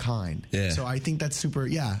wasn't kind. Yeah. So I think that's super.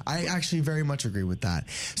 Yeah, I actually very much agree with that.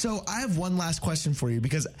 So I have one last question for you,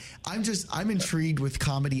 because I'm intrigued with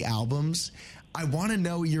comedy albums. I want to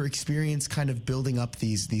know your experience kind of building up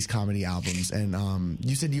these comedy albums. And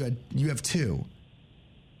you said you have 2.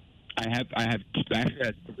 I have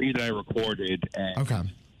 3 that I recorded. And, okay.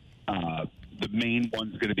 The main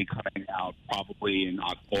one's going to be coming out probably in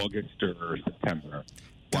August or September.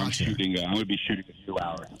 Gotcha. I'm going to be shooting a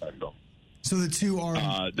 2-hour special. So the 2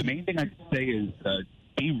 are... the main thing I can say is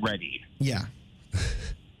be ready. Yeah.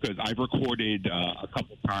 Because I've recorded a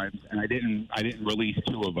couple times, and I didn't release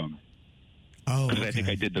 2 of them. Oh, because I think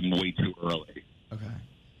I did them way too early. Okay.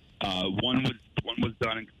 One was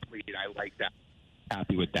done and complete. I like that.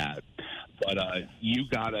 Happy with that. But you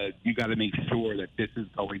gotta make sure that this is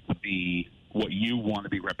going to be what you want to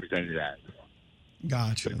be represented as.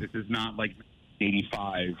 Gotcha. This is not like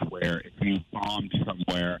 85, where if you bombed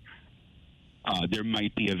somewhere, there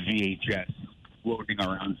might be a VHS floating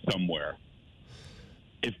around somewhere.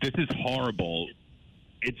 If this is horrible,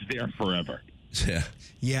 it's there forever. Yeah.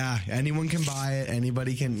 Yeah, anyone can buy it.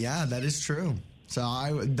 Anybody can. Yeah, that is true. So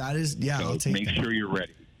I'll take make that. sure you're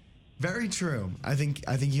ready. Very true. I think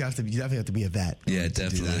you definitely have to be a vet. Yeah, to do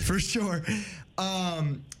definitely. that, for sure.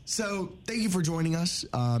 So thank you for joining us.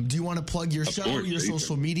 Do you want to plug your show, course, your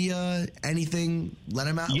social media, anything? Let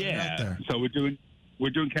them out. Let 'em out there. So we're doing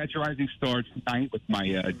Catch a Rising Star tonight with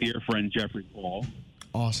my dear friend Jeffrey Paul.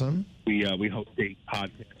 Awesome. We host a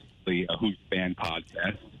podcast, the Who's Band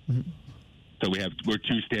podcast. Mm-hmm. So we're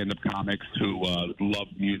two stand-up comics who love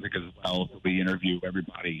music as well. So we interview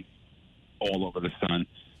everybody all over the sun.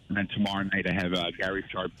 And then tomorrow night I have Gary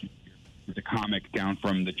Sharp, who's a comic down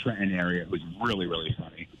from the Trenton area, who's really, really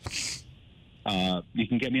funny. You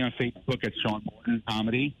can get me on Facebook at Sean Morton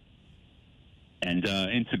Comedy and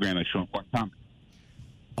Instagram at Sean Morton Comedy.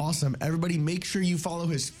 Awesome. Everybody, make sure you follow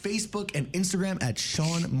his Facebook and Instagram at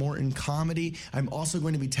Sean Morton Comedy. I'm also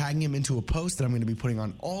going to be tagging him into a post that I'm going to be putting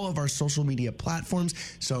on all of our social media platforms.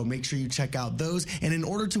 So make sure you check out those. And in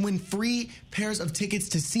order to win free pairs of tickets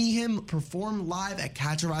to see him perform live at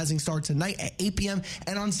Catch a Rising Star tonight at 8 p.m.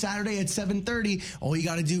 and on Saturday at 7:30, all you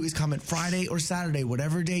got to do is comment Friday or Saturday,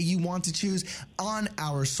 whatever day you want to choose, on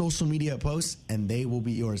our social media posts, and they will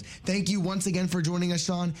be yours. Thank you once again for joining us,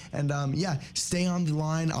 Sean. And stay on the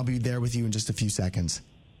line. I'll be there with you in just a few seconds.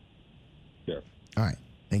 Sure. All right.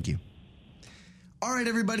 Thank you. All right,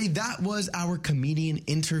 everybody. That was our comedian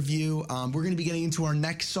interview. We're going to be getting into our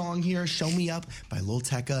next song here, Show Me Up by Lil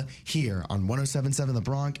Tecca, here on 107.7 The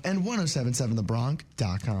Bronx and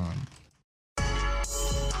 107.7thebronx.com.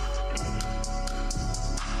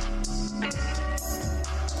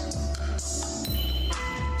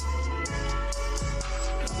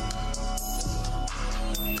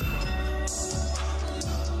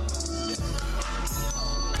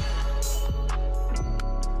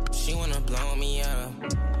 She wanna blow me up,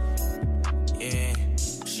 yeah.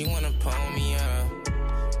 She wanna pull me up,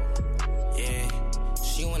 yeah.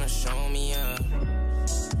 She wanna show me up,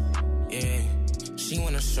 yeah. She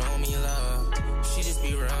wanna show me love. She just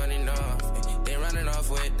be running off, they running off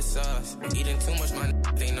with the sauce. Eating too much, my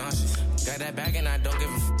they nauseous. Got that bag and I don't give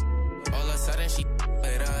a all of a sudden she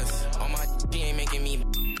with us. All my she ain't making me.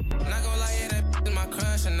 Not gonna lie, yeah, that is my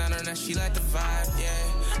crush, and I know that she like the vibe, yeah.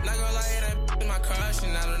 Not gonna lie, yeah, that is my crush,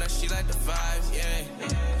 and I know that she like the vibes, yeah.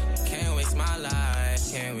 Can't waste my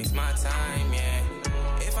life, can't waste my time, yeah.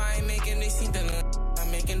 If I ain't making this,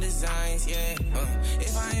 I'm making designs, yeah.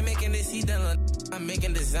 If I ain't making this, I'm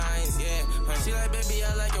making designs, yeah. She like, baby,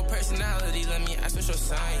 I like your personality, let me ask what's your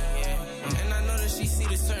sign, yeah. And I know that she see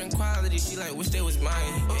the certain quality, she like, wish they was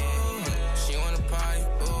mine, yeah. She wanna party,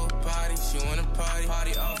 ooh, party, she wanna party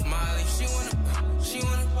off Molly. She wanna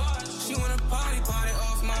party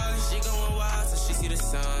off Molly. She going wild till she see the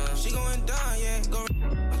sun. She going down, yeah, go.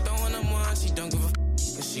 I'm throwing them one, she don't give a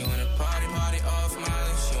cause she wanna party off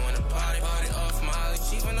Molly. She wanna party off Molly.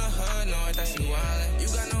 She from the hood, know I thought she wildin'. You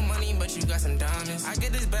got no money, but you got some diamonds. I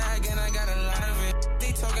get this bag and I got a lot of it.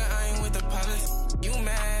 They talking, I ain't with the politics. You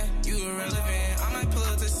mad, you irrelevant. I might pull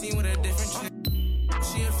up to see with a different chick.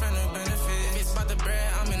 She a friend of benefit. If it's about the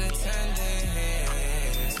bread, I'm in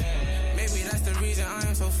attendance. Maybe that's the reason I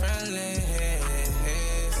am so friendly.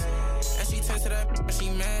 And she turns to that, she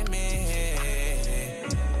mad me.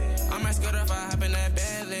 I might skirt if I hop in that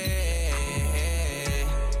belly.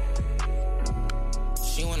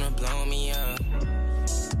 She wanna blow me up,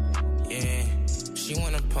 yeah. She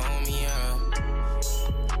wanna pull me up,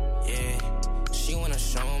 yeah. She wanna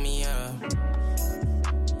show me up,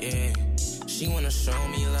 yeah. She wanna show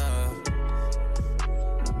me love.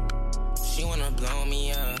 She wanna blow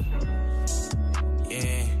me up,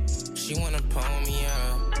 yeah. She wanna pull me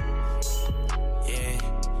up, yeah.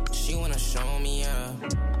 She wanna show me up,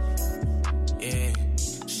 yeah.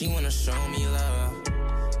 She wanna show me love.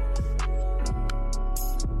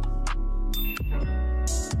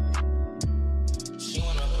 She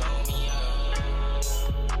wanna blow me up,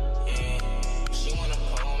 yeah. She wanna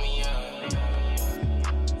pull me up,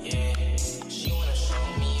 yeah. She wanna show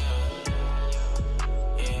me up,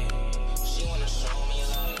 yeah. She wanna show me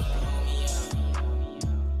love, pull me up,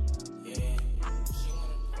 yeah. She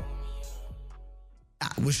wanna pull me up.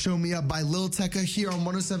 That was Show Me Up by Lil Tecca here on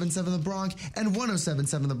 107.7 The Bronx and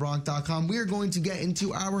 107.7thebronx.com. We are going to get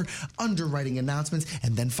into our underwriting announcements,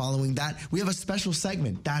 and then following that, we have a special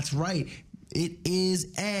segment. That's right. It is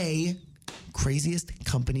a Craziest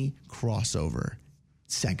Company crossover.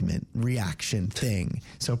 segment reaction thing.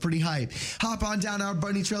 So pretty hype. Hop on down our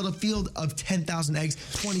bunny trail to Field of 10,000 Eggs,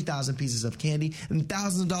 20,000 pieces of candy, and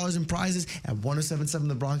thousands of dollars in prizes at 1077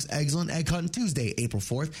 The Bronx Eggsland Egg Hunt Tuesday, April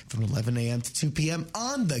 4th from 11 a.m. to 2 p.m.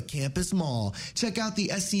 on the campus mall. Check out the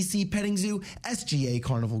SCC Petting Zoo, SGA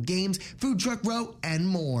Carnival Games, Food Truck Row, and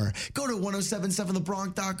more. Go to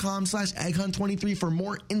 1077thebronx.com/egghunt23 for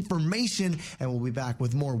more information, and we'll be back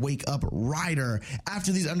with more Wake Up Rider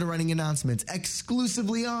after these underwriting announcements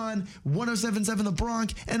exclusively on 1077 The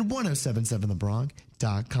Bronx and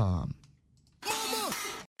 1077thebronx.com.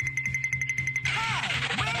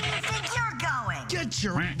 Hey, where do you think you're going? Get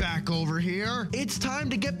your back over here. It's time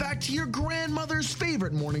to get back to your grandmother's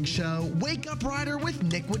favorite morning show, Wake Up Rider with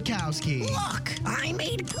Nick Witkowski. Look, I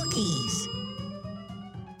made cookies.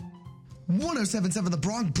 1077 The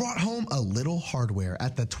Bronx brought home a little hardware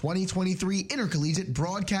at the 2023 Intercollegiate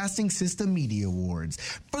Broadcasting System Media Awards.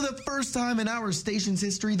 For the first time in our station's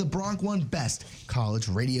history, the Bronx won Best College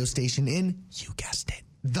Radio Station in, you guessed it,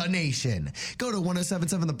 the nation. Go to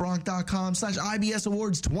 1077thebronx.com/IBS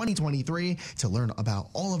Awards 2023 to learn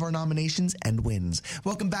about all of our nominations and wins.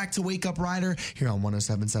 Welcome back to Wake Up Rider here on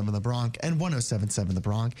 1077 The Bronx and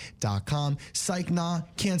 1077thebronx.com. Psych nah,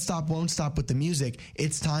 can't stop, won't stop with the music.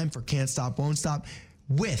 It's time for Can't Stop, Won't Stop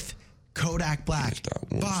with Kodak Black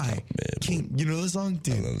by King. You know the song?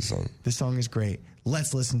 Dude, I love the song. This song is great.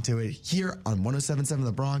 Let's listen to it here on 1077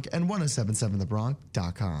 The Bronx and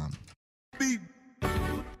 1077thebronx.com.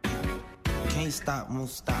 Can't stop, won't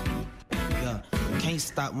stop. Yeah. Can't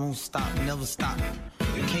stop, won't stop, never stop.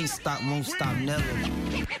 Can't stop, won't stop, never.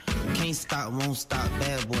 Can't stop, won't stop,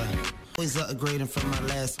 bad boy. Always upgrading from my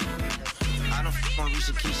last one. I don't f*** on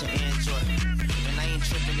Risha, Keisha, and Joy. And I ain't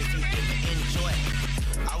tripping if you didn't enjoy.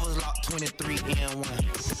 I was locked 23 and 1.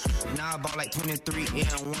 Now I bought like 23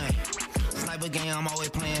 and 1. Sniper game, I'm always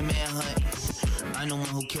playing manhunt. I'm the one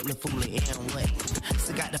who killed the fool and what?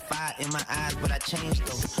 Still got the fire in my eyes, but I changed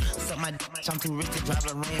though. Suck my d***, I'm too rich to drive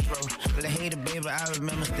a Range Rover. But I hate it, baby, I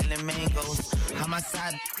remember stealing mangoes. How my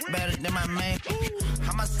side better than my main?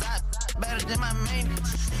 How my side better than my main?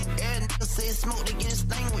 Every nigga say smoke, they get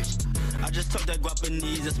extinguished. I just talk that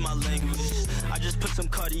Guapanese, that's my language. I just put some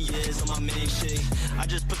Cartiers on my main shit. I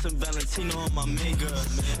just put some Valentino on my main girl.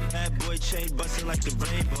 Bad boy chain busting like the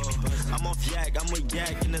rainbow. I'm off yak, I'm with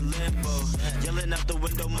yak in the limbo. Yelling out the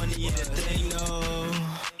window, money in the thing, no.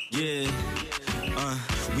 Yeah.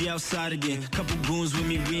 We outside again. Couple goons with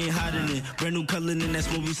me, we ain't hiding it. Brand new color, and that's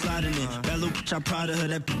what we sliding in. Bad little bitch, I'm proud of her.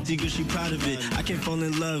 That pretty girl, she proud of it. I can't fall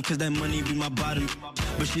in love, cause that money be my bottom.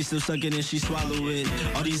 But she still suck it and she swallow it.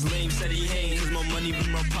 All these lames said he hang, cause more money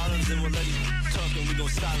bring more problems. And we'll let him talk and we gon'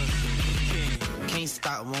 silence him. Can't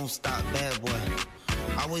stop, won't stop, bad boy.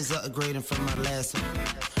 Always upgrading from my last one.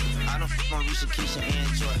 I don't f*** on Risha, Keisha,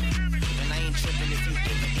 and Joy. And I ain't tripping if you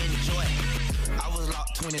didn't enjoy. I was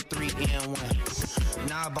locked 23 and 1.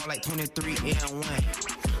 Now I bought like 23 and 1.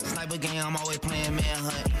 Sniper game, I'm always playing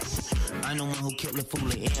manhunt. I'm the one who killed the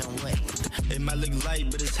fool and what? It might look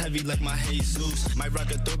light, but it's heavy like my Jesus. Might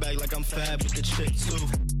rock a throwback like I'm fab with the chick too.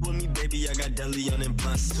 With me, baby, I got deli on and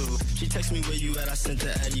blunts too. She text me where you at, I sent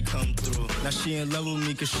her Eddie come through. Now she in love with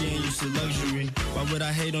me cause she ain't used to luxury. Why would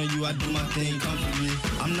I hate on you? I do my thing comfortably.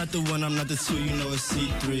 I'm not the one, I'm not the two, you know it's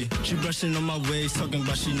C3. She brushing on my waist, talking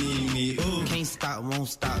about she need me. Ooh. Can't stop, won't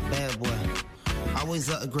stop, bad boy. Always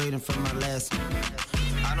upgrading from my last one.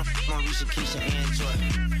 I don't f*** on Risha, Keisha, and Joy.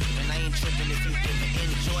 And I ain't tripping if you didn't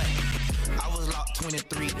enjoy. I was locked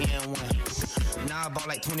 23 and 1. Now I bought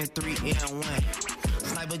like 23 and 1.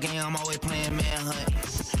 Sniper game, I'm always playing manhunt.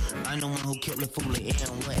 I'm the one who killed the fool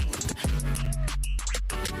and what?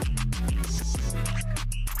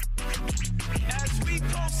 As we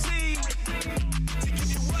proceed to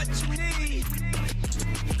give you what you need,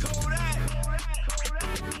 Kodak,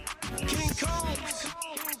 King Combs.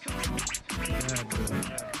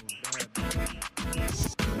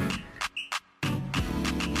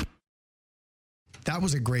 That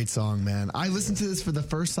was a great song, man. I listened to this for the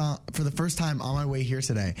first time on my way here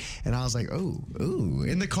today, and I was like, "Oh,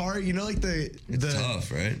 in the car." You know, like the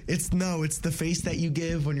tough, right? It's the face that you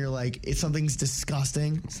give when you're like, something's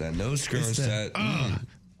disgusting. It's that nose scrunch. Dude,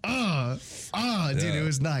 it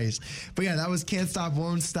was nice. But yeah, that was "Can't Stop,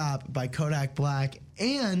 Won't Stop" by Kodak Black,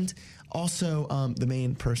 and also the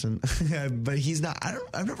main person, but he's not.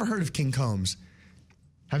 I've never heard of King Combs.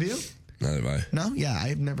 Have you? Neither have I. No? Yeah,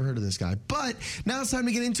 I've never heard of this guy. But now it's time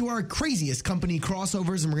to get into our craziest company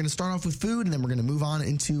crossovers, and we're going to start off with food, and then we're going to move on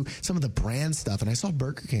into some of the brand stuff. And I saw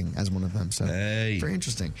Burger King as one of them, so very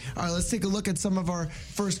interesting. All right, let's take a look at some of our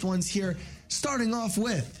first ones here, starting off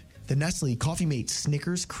with the Nestle Coffee Mate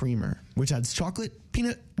Snickers Creamer, which adds chocolate,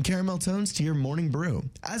 peanut, and caramel tones to your morning brew.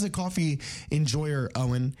 As a coffee enjoyer,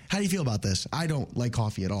 Owen, how do you feel about this? I don't like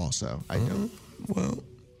coffee at all, so I don't. Well,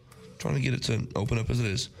 trying to get it to open up as it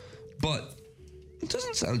is, but it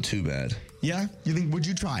doesn't sound too bad. Yeah? You think, would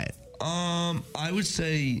you try it? I would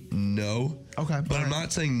say no. Okay. But I'm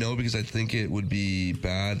not saying no because I think it would be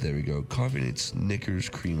bad. There we go. Coffee Mate Snickers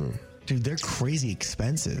Creamer. Dude, they're crazy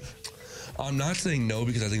expensive. I'm not saying no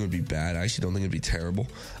because I think it would be bad. I actually don't think it'd be terrible.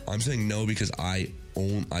 I'm saying no because I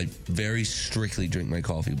very strictly drink my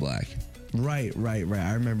coffee black. Right.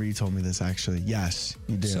 I remember you told me this, actually. Yes,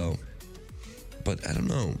 you did. So, but I don't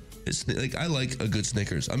know. It's like I like a good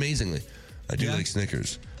Snickers. Amazingly, I do like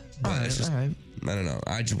Snickers. But it's just, I don't know.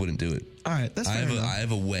 I just wouldn't do it. All right, that's fair enough. I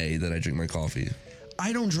have a way that I drink my coffee.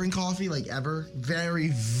 I don't drink coffee like ever. Very,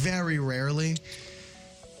 very rarely.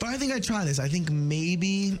 But I think I'd try this. I think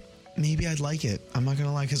maybe I'd like it. I'm not going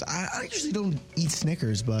to lie, because I usually don't eat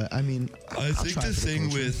Snickers, but I mean, I think the thing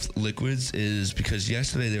with liquids is because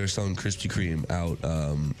yesterday they were selling Krispy Kreme out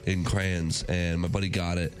in Crayons, and my buddy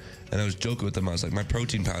got it, and I was joking with him. I was like, my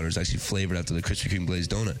protein powder is actually flavored after the Krispy Kreme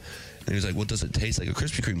glazed donut. And he was like, well, does it taste like a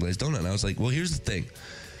Krispy Kreme glazed donut? And I was like, well, here's the thing.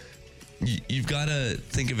 You've got to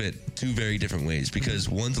think of it two very different ways, because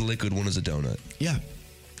one's a liquid, one is a donut. Yeah.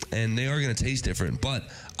 And they are going to taste different, but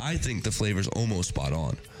I think the flavor's almost spot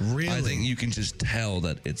on. Really? I think you can just tell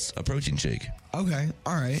that it's a protein shake. Okay.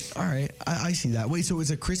 All right. I see that. Wait, so it's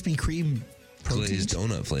a Krispy Kreme protein? Glazed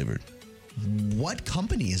donut flavored. What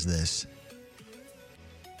company is this?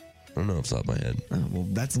 I don't know off the top of my head. Oh, well,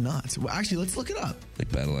 that's nuts. Well, actually, let's look it up.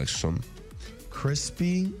 Like Battle Axe or something.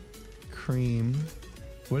 Krispy Kreme.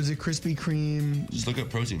 What is it? Krispy Kreme. Just look up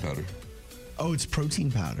protein powder. Oh, it's protein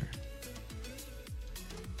powder.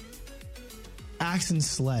 Axe and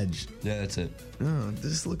Sledge. Yeah, that's it. Oh,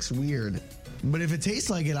 this looks weird. But if it tastes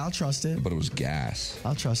like it, I'll trust it. But it was gas.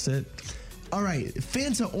 I'll trust it. All right.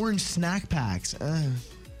 Fanta Orange Snack Packs. It's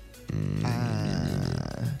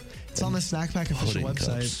on the Snack Pack official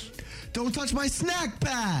website. Cups. Don't touch my snack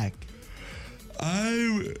pack.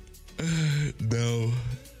 No.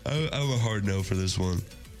 I'm a hard no for this one.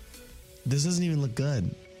 This doesn't even look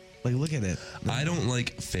good. Like, look at it. I don't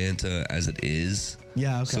like Fanta as it is.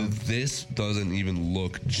 Yeah, okay. So this doesn't even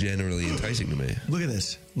look generally enticing to me. Look at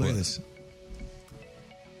this. Look at this.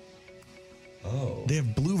 Oh. They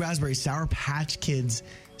have blue raspberry Sour Patch Kids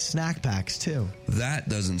snack packs, too. That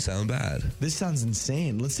doesn't sound bad. This sounds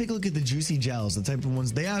insane. Let's take a look at the Juicy Gels, the type of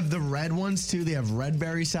ones. They have the red ones, too. They have red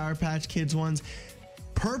berry Sour Patch Kids ones.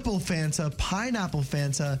 Purple Fanta, pineapple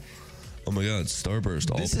Fanta. Oh, my God.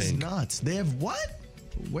 Starburst, all this pink. This is nuts. They have what?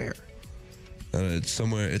 Where? It's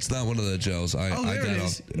somewhere. It's not one of the gels. There it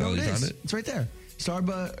is. No, you it found is. it? It's right there.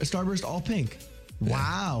 Starburst all pink. Yeah.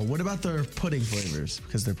 Wow. What about their pudding flavors?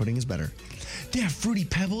 Because their pudding is better. They have Fruity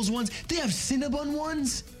Pebbles ones. They have Cinnabon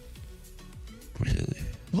ones. Really?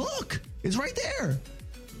 Look. It's right there.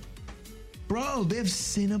 Bro, they have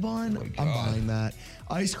Cinnabon. Oh, I'm buying that.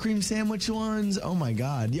 Ice cream sandwich ones. Oh my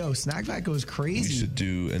God. Yo, Snack Pack goes crazy. We should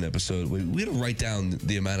do an episode. We had to write down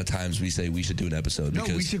the amount of times we say we should do an episode. No,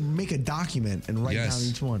 we should make a document and write down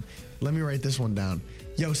each one. Let me write this one down.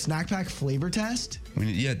 Yo, Snack Pack flavor test?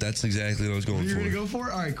 Yeah, that's exactly what I was going for. You're going to go for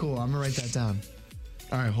it? All right, cool. I'm going to write that down.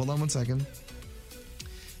 All right, hold on 1 second.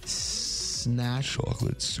 Snack.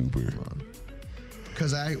 Chocolate super.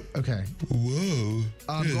 Because okay. Whoa.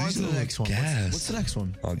 Go on to the next one. What's the next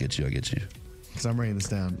one? I'll get you. Because I'm writing this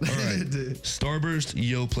down. All right. Starburst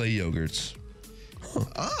Yoplait yogurts. Huh.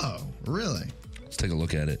 Oh, really? Let's take a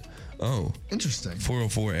look at it. Oh. Interesting.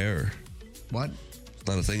 404 error. What? It's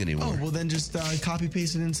not a thing anymore. Oh, well then just copy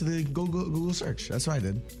paste it into the Google search. That's what I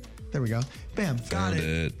did. There we go. Bam. Got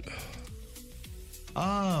it.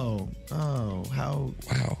 Oh, how.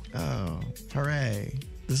 Wow. Oh, hooray.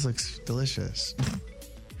 This looks delicious.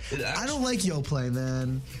 I don't like Yoplait,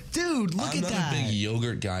 man. Dude, look at that. I'm not a big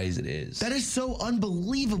yogurt guy as it is. That is so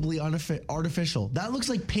unbelievably artificial. That looks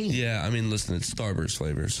like paint. Yeah, I mean, listen, it's Starburst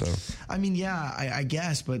flavor, so. I mean, yeah, I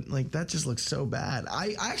guess, but like that just looks so bad.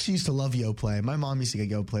 I actually used to love Yoplait. My mom used to get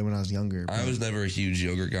Yoplait when I was younger. I was never a huge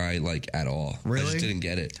yogurt guy, like, at all. Really? I just didn't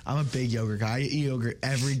get it. I'm a big yogurt guy. I eat yogurt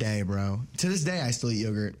every day, bro. To this day, I still eat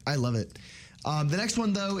yogurt. I love it. The next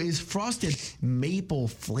one, though, is Frosted Maple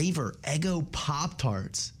Flavor Eggo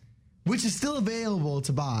Pop-Tarts, which is still available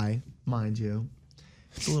to buy, mind you.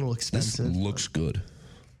 It's a little expensive. This looks good.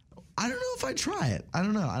 I don't know if I'd try it. I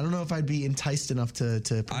don't know. I don't know if I'd be enticed enough to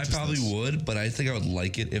purchase I probably would, but I think I would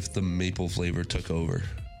like it if the maple flavor took over.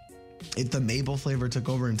 If the maple flavor took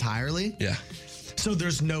over entirely? Yeah. So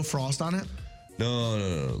there's no frost on it?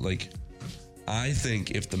 No. Like, I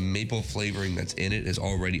think if the maple flavoring that's in it is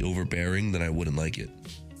already overbearing, then I wouldn't like it.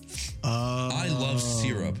 I love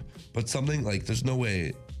syrup, but something like there's no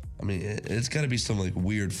way. I mean, it's got to be some like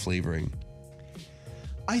weird flavoring.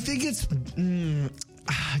 I think it's.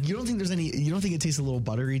 You don't think there's any? You don't think it tastes a little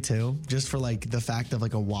buttery too, just for like the fact of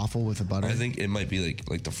like a waffle with a butter? I think it might be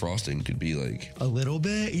like the frosting could be like a little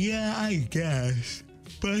bit. Yeah, I guess,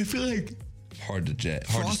 but I feel like hard to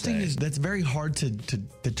frosting say. that's very hard to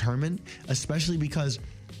determine, especially because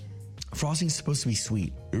frosting's supposed to be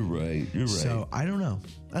sweet. You're right. So I don't know,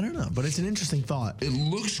 but it's an interesting thought. It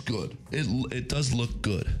looks good. It does look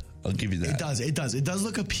good. I'll give you that. It does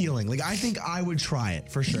look appealing. Like I think I would try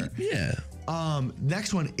it for sure. Yeah.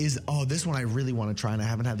 Next one is this one I really want to try and I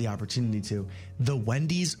haven't had the opportunity to. The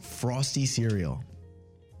Wendy's Frosty cereal.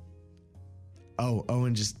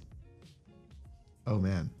 Owen just. Oh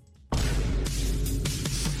man.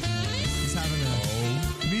 He's having a.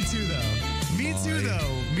 Me too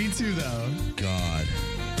though. Me too though. God.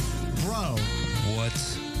 Bro.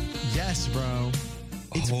 What? Yes, bro.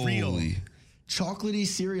 It's real. Holy. Chocolatey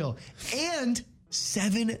cereal and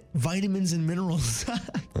 7 vitamins and minerals.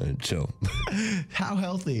 Chill. How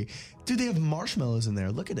healthy. Dude, they have marshmallows in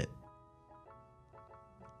there. Look at it.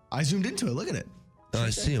 I zoomed into it. Look at it. No,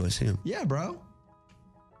 I see him. Yeah, bro.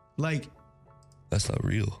 Like. That's not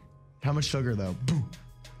real. How much sugar, though?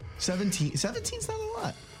 17. 17's not a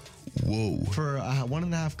lot. Whoa. For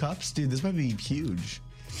 1.5 cups? Dude, this might be huge.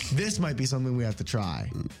 This might be something we have to try.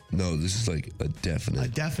 No, this is like a definite. A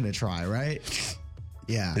definite try, right?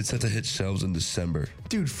 Yeah. It's set to hit shelves in December.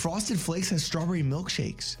 Dude, Frosted Flakes has strawberry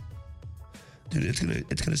milkshakes. Dude, it's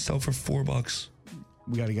gonna sell for $4.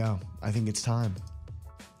 We gotta go. I think it's time.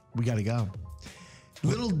 We gotta go.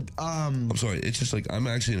 I'm sorry. It's just like I'm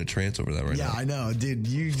actually in a trance over that right now. Yeah, I know, dude.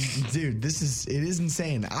 It is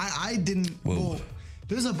insane. I didn't. Whoa. Well,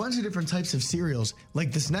 there's a bunch of different types of cereals.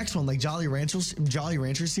 Like this next one, like Jolly Rancher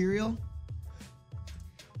cereal.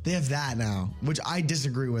 They have that now, which I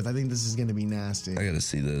disagree with. I think this is going to be nasty. I gotta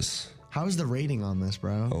see this. How is the rating on this,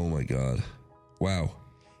 bro? Oh my god! Wow.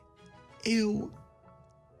 Ew.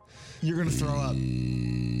 You're gonna throw up.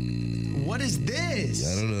 What is this?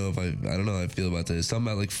 I don't know how I feel about this.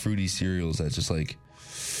 Something about like fruity cereals that just like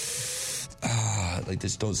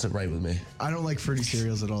this don't sit right with me. I don't like fruity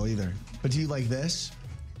cereals at all either. But do you like this?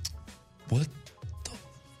 What?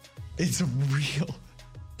 It's real.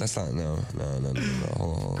 That's not no.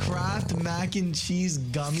 Hold on. Kraft mac and cheese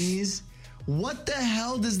gummies. What the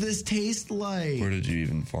hell does this taste like? Where did you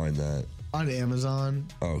even find that? On Amazon.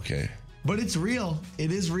 Oh, okay. But it's real.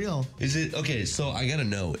 It is real. Is it okay? So I gotta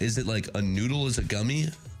know. Is it like a noodle? Is a gummy?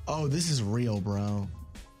 Oh, this is real, bro.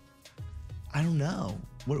 I don't know.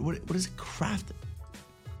 What is it? Kraft?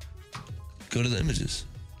 Go to the images.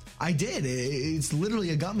 I did. It's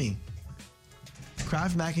literally a gummy.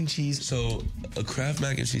 Kraft mac and cheese. So a Kraft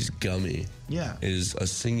mac and cheese gummy. Yeah. Is a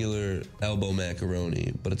singular elbow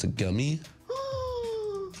macaroni, but it's a gummy.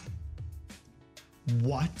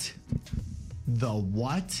 What? The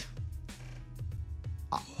what?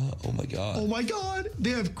 Oh my god. Oh my god.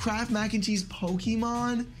 They have Kraft mac and cheese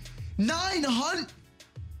Pokemon. 900.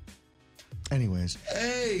 Anyways.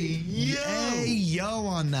 Hey, yo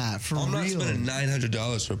on that. For I'm real. not spending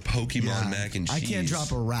 $900 for Pokemon mac and cheese. I can't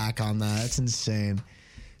drop a rack on that. That's insane.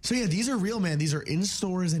 So yeah, these are real, man. These are in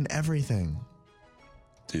stores and everything.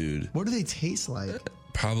 Dude. What do they taste like?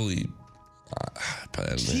 Probably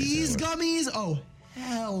cheese gummies? Oh,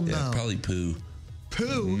 hell no. Yeah, probably poo.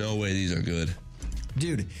 Poo? No way these are good.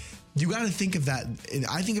 Dude, you got to think of that.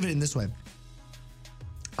 I think of it in this way.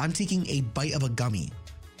 I'm taking a bite of a gummy,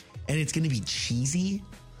 and it's going to be cheesy.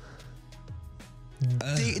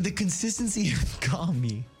 The consistency of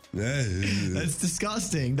gummy. That's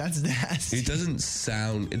disgusting. That's nasty. It doesn't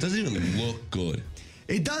even look good.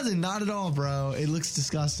 It doesn't. Not at all, bro. It looks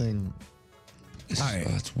disgusting. All right.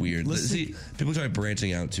 That's weird. See, people try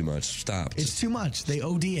branching out too much. Stop. It's too much. They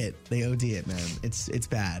OD it. They OD it, man. It's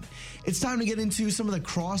bad. It's time to get into some of the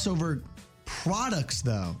crossover products,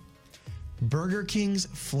 though. Burger King's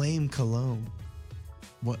Flame Cologne.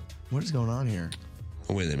 What is going on here?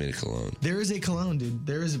 Oh, wait, they made a cologne. There is a cologne, dude.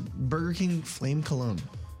 There is Burger King Flame Cologne.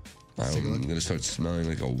 I'm going to start smelling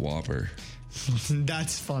like a Whopper.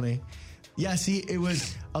 That's funny. Yeah, see, it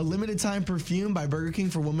was a limited time perfume by Burger King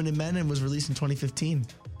for women and men and was released in 2015.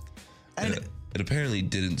 And it apparently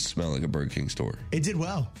didn't smell like a Burger King store. It did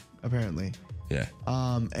well, apparently. Yeah.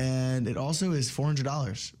 And it also is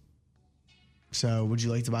 $400. So would you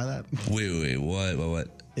like to buy that? Wait, what?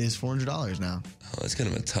 It is $400 now. Oh, that's kind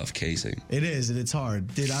of a tough casing. It is, and it's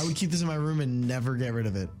hard. Dude, I would keep this in my room and never get rid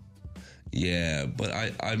of it. Yeah, but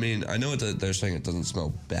I mean, I know they're saying it doesn't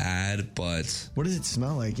smell bad, but... What does it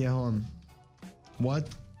smell like? Yeah, hold on. What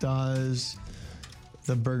does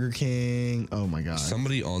the Burger King... Oh, my God.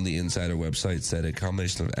 Somebody on the Insider website said a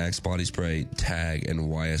combination of Axe body spray, Tag, and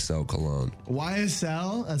YSL cologne.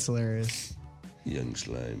 YSL? That's hilarious. Young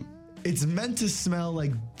slime. It's meant to smell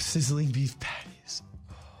like sizzling beef patties.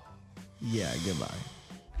 Yeah, goodbye.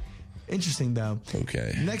 Interesting, though.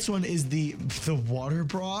 Okay. Next one is the water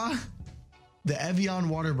bra. The Evian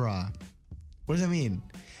water bra. What does that mean?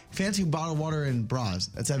 Fancy bottled water and bras.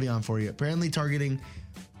 That's Evian for you. Apparently targeting...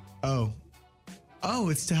 Oh,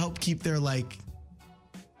 it's to help keep their, like...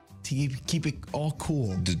 To keep it all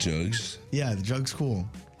cool. The jugs? Yeah, the jug's cool.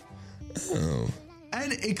 Oh.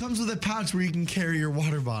 And it comes with a pouch where you can carry your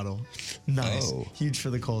water bottle. Nice. Oh. Huge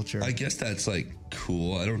for the culture. I guess that's, like,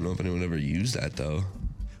 cool. I don't know if anyone ever used that, though.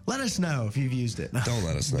 Let us know if you've used it. Don't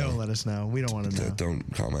let us know. Don't let us know. We don't want to know. Don't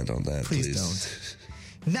comment on that, please.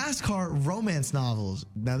 Don't. NASCAR romance novels.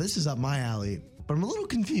 Now, this is up my alley, but I'm a little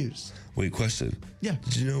confused. Wait, question. Yeah.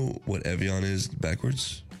 Did you know what Evian is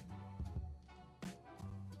backwards?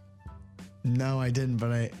 No, I didn't,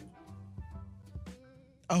 but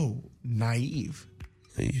Oh, naive.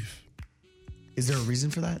 Naive. Is there a reason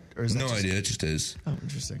for that? Or is that no idea. It just is. Oh,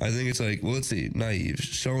 interesting. I think it's like, well, let's see. Naive,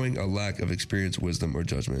 showing a lack of experience, wisdom, or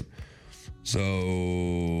judgment.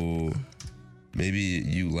 So maybe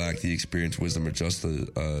you lack the experience, wisdom, or just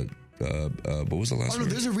the. What was the last no,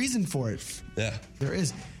 word? there's a reason for it. Yeah. There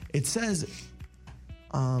is. It says,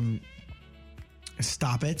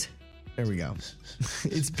 stop it. There we go.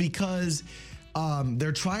 It's because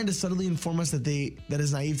they're trying to subtly inform us that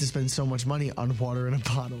it's naive to spend so much money on water in a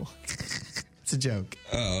bottle. It's a joke.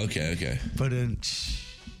 Oh, okay. But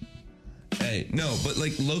hey, no, but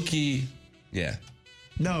like low-key, yeah.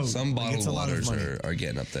 No. Some bottled waters money. are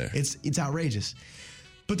getting up there. It's outrageous.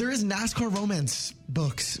 But there is NASCAR romance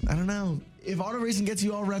books. I don't know. If auto racing gets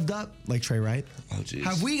you all revved up, like Trey Wright, oh, geez.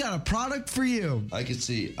 Have we got a product for you? I could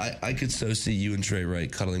see, I could so see you and Trey Wright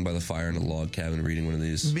cuddling by the fire in a log cabin reading one of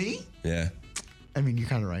these. Me? Yeah. I mean, you're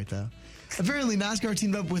kind of right, though. Apparently, NASCAR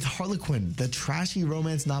teamed up with Harlequin, the trashy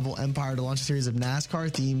romance novel empire, to launch a series of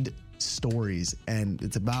NASCAR-themed stories. And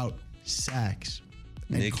it's about sex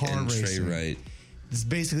and Nick car and racing. Trey Wright. It's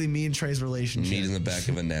basically me and Trey's relationship. Meet in the back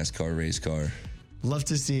of a NASCAR race car. Love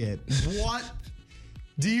to see it. What?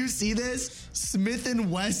 Do you see this? Smith &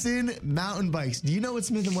 Wesson mountain bikes. Do you know what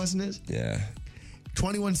Smith & Wesson is? Yeah.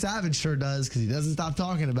 21 Savage sure does, because he doesn't stop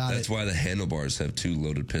talking about That's why the handlebars have 2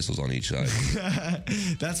 loaded pistols on each side.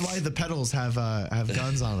 That's why the pedals have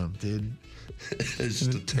guns on them, dude. It's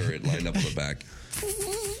just a turret lined up on the back.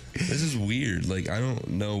 This is weird. Like, I don't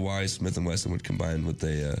know why Smith & Wesson would combine with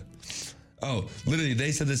a... Oh, literally,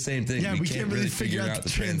 they said the same thing. Yeah, we can't really figure out the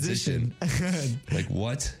transition. Like,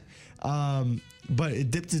 what? But it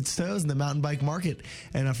dipped its toes in the mountain bike market.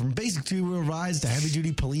 And from basic two-wheel rides to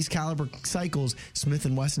heavy-duty police caliber cycles, Smith &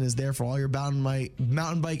 Wesson is there for all your mountain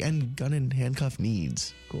bike and gun and handcuff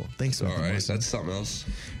needs. Cool. Thanks, Smith & All right, Wesson. that's something else.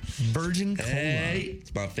 Virgin Cola. Hey,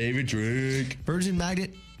 it's my favorite drink. Virgin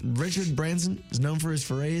magnate Richard Branson is known for his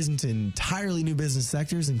forays into entirely new business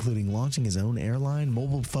sectors, including launching his own airline,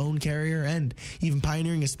 mobile phone carrier, and even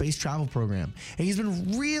pioneering a space travel program. And he's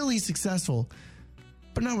been really successful,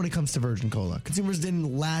 but not when it comes to Virgin Cola. Consumers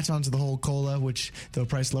didn't latch onto the whole cola, which, though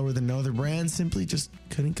priced lower than no other brand, simply just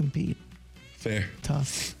couldn't compete. Fair.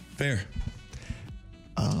 Tough. Fair.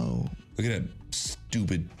 Oh. Look at that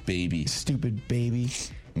stupid baby. Stupid baby.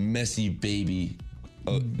 Messy baby.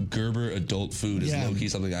 Gerber adult food is low-key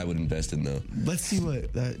something I would invest in, though. Let's see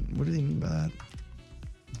what do they mean by that?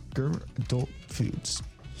 Gerber adult foods.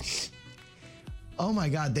 Oh my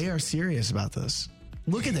God, they are serious about this.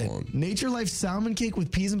 Look at it. Nature Life salmon cake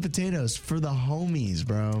with peas and potatoes for the homies,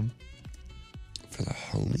 bro. For the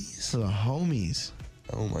homies? For the homies.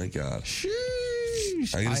 Oh my God.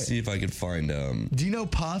 Sheesh. I gotta see if I can find Do you know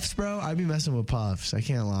Puffs, bro? I'd be messing with Puffs. I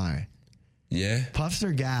can't lie. Yeah? Puffs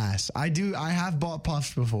are gas. I have bought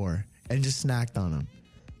Puffs before and just snacked on them.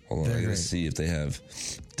 Hold on, I gotta see if they have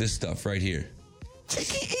this stuff right here.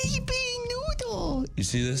 Chicken AB noodle. You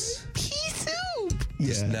see this? Pea soup.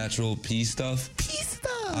 This natural pea stuff. Pea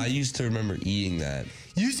stuff. I used to remember eating that.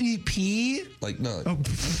 You used to eat pea? Like, no.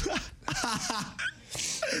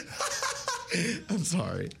 I'm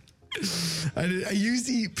sorry. I used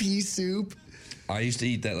to eat pea soup. I used to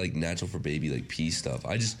eat that like natural for baby, like pea stuff.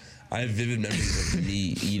 I have vivid memories of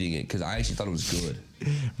me eating it because I actually thought it was good.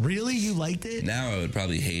 Really? You liked it? Now I would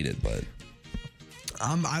probably hate it, but...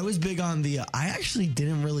 I was big on the... I actually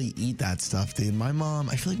didn't really eat that stuff, dude. I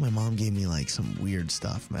feel like my mom gave me like some weird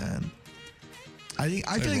stuff, man.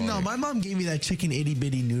 I feel like, no, my mom gave me that chicken itty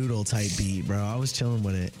bitty noodle type beat, bro. I was chilling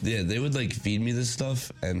with it. Yeah, they would like feed me this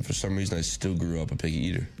stuff, and for some reason I still grew up a picky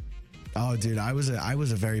eater. Oh, dude, I was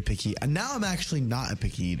a very picky, and now I'm actually not a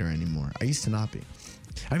picky eater anymore. I used to not be.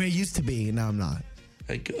 I mean, I used to be, and now I'm not.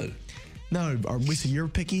 Hey, good. No, so you're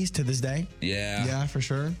pickies to this day? Yeah. Yeah, for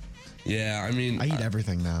sure. Yeah, I mean, I eat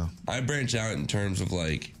everything now. I branch out in terms of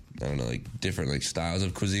like, I don't know, like different like styles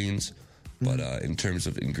of cuisines. But in terms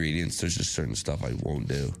of ingredients, there's just certain stuff I won't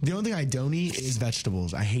do. The only thing I don't eat is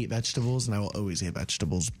vegetables. I hate vegetables, and I will always hate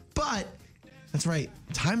vegetables. But that's right.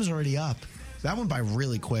 Time is already up. That went by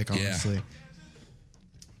really quick, honestly. Yeah.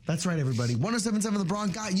 That's right, everybody. 1077 The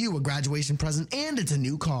Bronx got you a graduation present, and it's a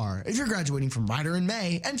new car. If you're graduating from Ryder in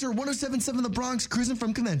May, enter 1077 The Bronx Cruising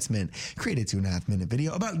from Commencement. Create a 2.5-minute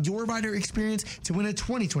video about your Ryder experience to win a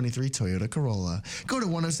 2023 Toyota Corolla. Go to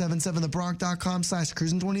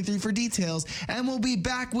 1077thebronx.com/cruising23 for details, and we'll be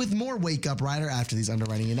back with more Wake Up Ryder after these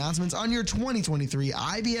underwriting announcements on your 2023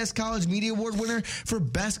 IBS College Media Award winner for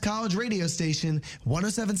Best College Radio Station,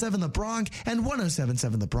 1077 The Bronx and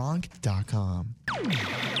 1077thebronx.com.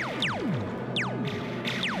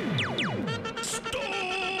 Stop!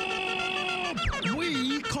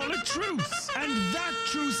 We call it truce, and that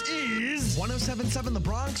truce is 1077 The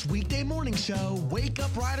Bronx weekday morning show, Wake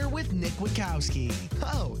Up Ryder with Nick Witkowski.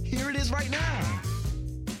 Oh, here it is right now.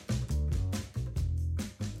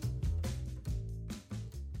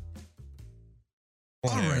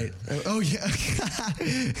 All right. Oh, yeah.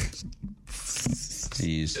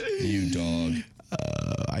 Jeez, you dog.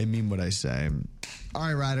 I mean what I say. All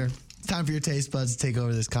right, Ryder. It's time for your taste buds to take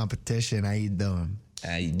over this competition. How you doing?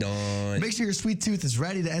 How you doing? Make sure your sweet tooth is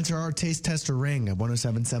ready to enter our taste tester ring at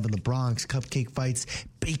 1077 The Bronx Cupcake Fights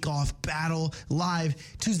Bake Off Battle live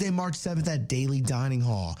Tuesday, March 7th at Daily Dining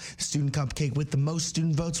Hall. Student cupcake with the most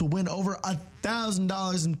student votes will win over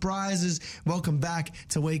 $1,000 in prizes. Welcome back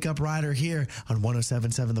to Wake Up Ryder here on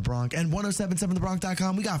 1077 The Bronx and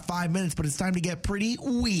 1077thebronx.com. We got 5 minutes, but it's time to get pretty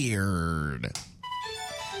weird.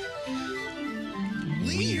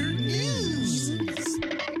 Weird news.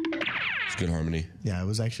 It's good harmony. Yeah, it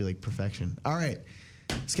was actually like perfection. All right,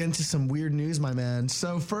 let's get into some weird news, my man.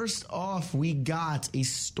 So first off, we got a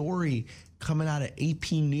story coming out of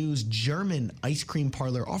AP News. German ice cream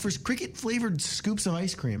parlor offers cricket-flavored scoops of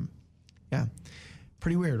ice cream. Yeah,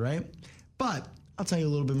 pretty weird, right? But I'll tell you a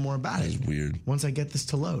little bit more about it. It's weird. Once I get this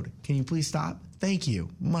to load. Can you please stop? Thank you.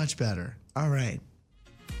 Much better. All right.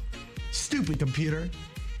 Stupid computer.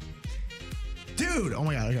 Dude, oh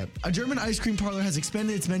my God, okay. A German ice cream parlor has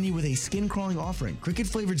expanded its menu with a skin-crawling offering.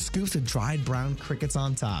 Cricket-flavored scoops with dried brown crickets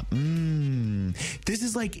on top. This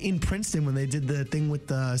is like in Princeton when they did the thing with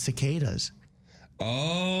the cicadas.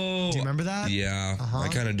 Oh. Do you remember that? Yeah. I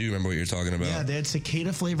kind of do remember what you're talking about. Yeah, they had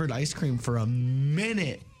cicada-flavored ice cream for a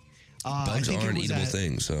minute. Bugs are an eatable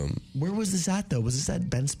thing, so. Where was this at, though? Was this at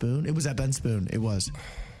Ben Spoon? It was at Ben Spoon. It was.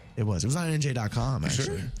 It was on NJ.com, actually.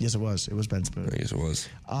 Sure? Yes, it was. It was Ben Spoon. I guess it was.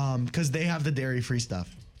 Because they have the dairy-free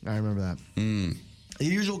stuff. I remember that. The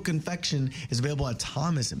usual confection is available at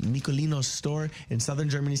Thomas Micolino's store in southern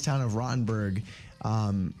Germany's town of Rottenburg.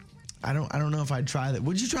 I don't know if I'd try that.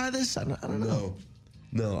 Would you try this? I don't know.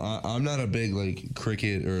 No, I'm not a big like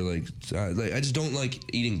cricket or like I just don't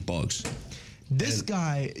like eating bugs. This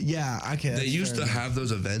guy, yeah, okay. They used to have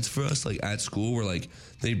those events for us, like at school, where like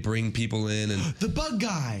they bring people in and the bug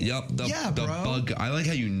guy. Yep, the bug guy. I like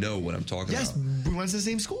how you know what I'm talking about. Yes, we went to the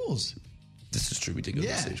same schools. This is true. We did go to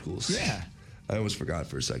the same schools. Yeah, I almost forgot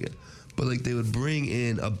for a second, but like they would bring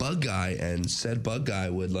in a bug guy, and said bug guy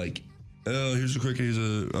would like, oh, here's a cricket, here's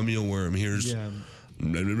a mealworm, here's. Yeah.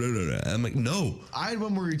 Blah, blah, blah, blah. I'm like, no. I had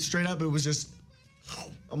one where straight up it was just.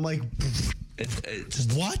 I'm like.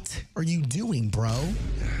 What are you doing, bro?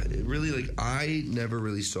 It really, like, I never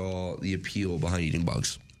really saw the appeal behind eating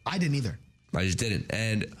bugs. I didn't either. I just didn't.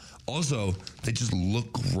 And also, they just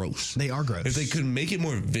look gross. They are gross. If they could make it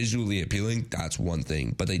more visually appealing, that's one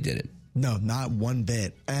thing, but they didn't. No, not one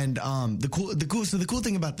bit. And the cool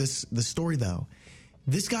thing about the story though,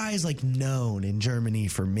 this guy is like known in Germany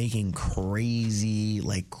for making crazy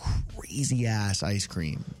ass ice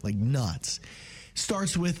cream, like nuts.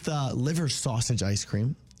 Starts with liver sausage ice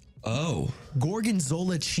cream. Oh.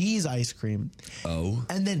 Gorgonzola cheese ice cream. Oh.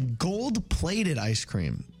 And then gold-plated ice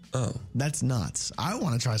cream. Oh. That's nuts. I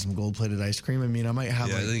want to try some gold-plated ice cream. I mean, I might have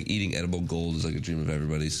I think eating edible gold is like a dream of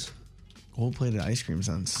everybody's. Gold-plated ice cream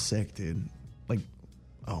sounds sick, dude. Like,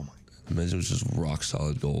 oh my God. Imagine it was just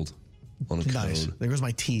rock-solid gold on a nice. code. There goes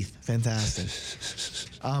my teeth. Fantastic.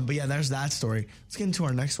 But yeah, there's that story. Let's get into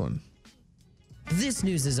our next one. This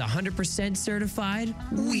news is 100% certified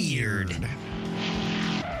weird.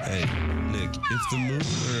 Hey, Nick,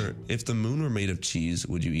 like if the moon were made of cheese,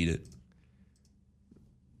 would you eat it?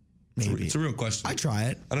 Maybe. It's a real question. I'd try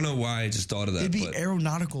it. I don't know why I just thought of that. It'd be but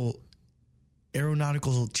aeronautical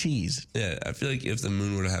cheese. yeah, I feel like if the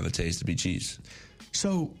moon were to have a taste, it'd be cheese.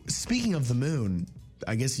 So, speaking of the moon,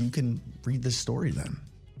 I guess you can read this story then.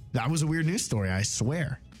 That was a weird news story, I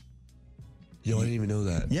swear. Yo, I didn't even know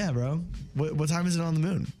that. Yeah, bro. What time is it on the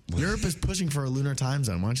moon? Europe is pushing for a lunar time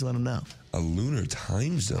zone. Why don't you let them know? A lunar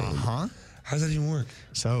time zone? Uh-huh. How does that even work?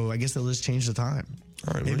 So, I guess they'll just change the time.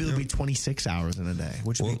 All right, Maybe it'll be 26 hours in a day,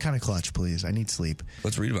 which would be kind of clutch, please. I need sleep.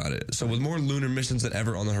 Let's read about it. So with more lunar missions than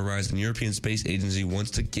ever on the horizon, the European Space Agency wants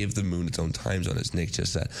to give the moon its own time zone, as Nick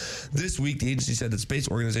just said. This week, the agency said that space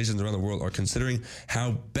organizations around the world are considering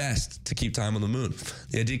how best to keep time on the moon.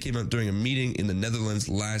 The idea came up during a meeting in the Netherlands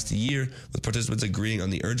last year, with participants agreeing on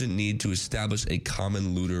the urgent need to establish a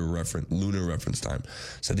common lunar reference time,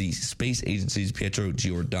 said the space agency's Pietro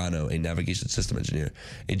Giordano, a navigation system engineer.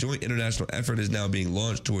 A joint international effort is now being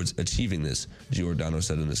launched towards achieving this, Giordano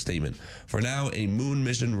said in a statement. For now, a moon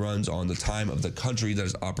mission runs on the time of the country that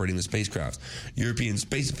is operating the spacecraft. European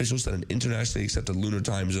space officials said an internationally accepted lunar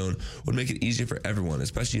time zone would make it easier for everyone,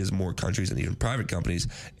 especially as more countries and even private companies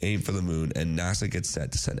aim for the moon and NASA gets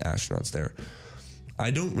set to send astronauts there.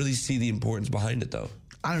 I don't really see the importance behind it, though.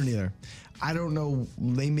 I don't either. I don't know.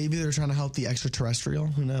 Maybe they're trying to help the extraterrestrial.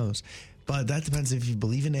 Who knows? But that depends if you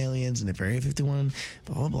believe in aliens and if Area 51,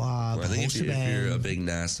 blah, blah, blah. Well, I think if you're a big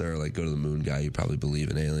NASA or like go to the moon guy, you probably believe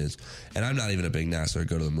in aliens. And I'm not even a big NASA or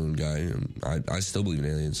go to the moon guy. I still believe in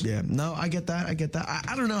aliens. Yeah, no, I get that. I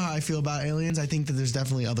don't know how I feel about aliens. I think that there's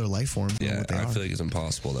definitely other life forms. Yeah, I feel like it's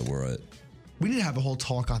impossible that we're it. We need to have a whole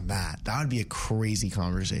talk on that. That would be a crazy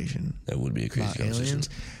conversation. That would be a crazy conversation. Aliens.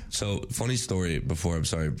 So, funny story before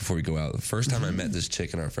we go out. The first time I met this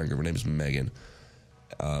chick in our friend group, her name is Megan.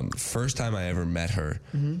 First time I ever met her,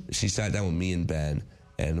 she sat down with me and Ben,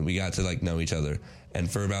 and we got to like know each other.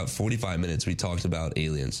 And for about 45 minutes, we talked about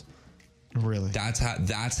aliens. Really? That's how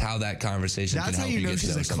that conversation. That's can how help you know get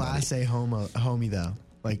she's to know a Class A homie though.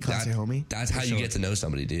 Like Class A homie. That's how you get to know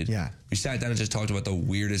somebody, dude. Yeah. We sat down and just talked about the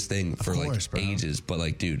weirdest thing for ages. But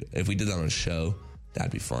like, dude, if we did that on a show,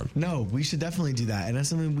 that'd be fun. No, we should definitely do that, and that's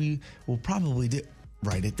something we will probably do.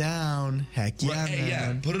 Write it down. Heck yeah, man.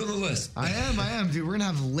 Yeah, put it on the list. I am, dude. We're going to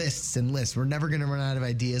have lists and lists. We're never going to run out of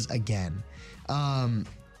ideas again.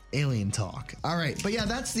 Alien talk. All right. But yeah,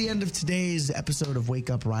 that's the end of today's episode of Wake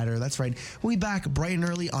Up Rider. That's right. We'll be back bright and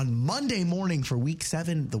early on Monday morning for week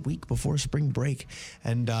 7, the week before spring break.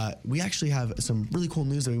 And we actually have some really cool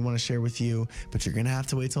news that we want to share with you, but you're going to have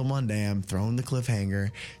to wait till Monday. I'm throwing the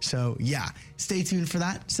cliffhanger. So yeah, stay tuned for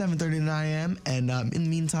that, 7:30 to 9 a.m. And in the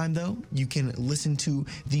meantime, though, you can listen to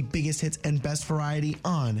the biggest hits and best variety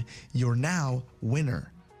on your now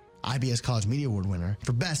winner. IBS College Media Award winner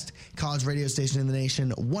for Best College Radio Station in the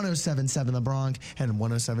Nation, 107.7 The Bronx and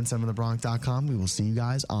 107.7thebronx.com. We will see you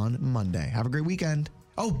guys on Monday. Have a great weekend.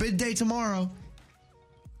 Oh, bid day tomorrow.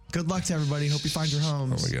 Good luck to everybody. Hope you find your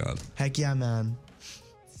homes. Oh, my God. Heck yeah, man.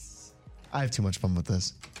 I have too much fun with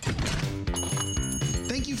this.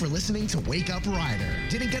 Thank you for listening to Wake Up Rider.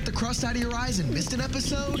 Didn't get the crust out of your eyes and missed an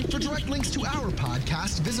episode? For direct links to our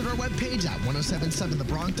podcast, visit our webpage at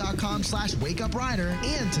 1077thebronx.com/wakeuprider.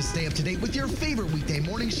 And to stay up to date with your favorite weekday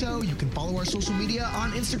morning show, you can follow our social media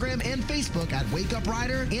on Instagram and Facebook at Wake Up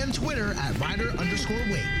Rider and Twitter at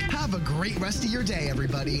Rider_Wake. Have a great rest of your day,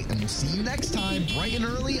 everybody, and we'll see you next time bright and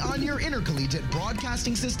early on your Intercollegiate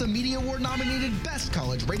Broadcasting System Media Award nominated Best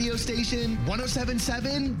College Radio Station,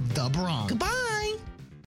 1077 The Bronx. Goodbye.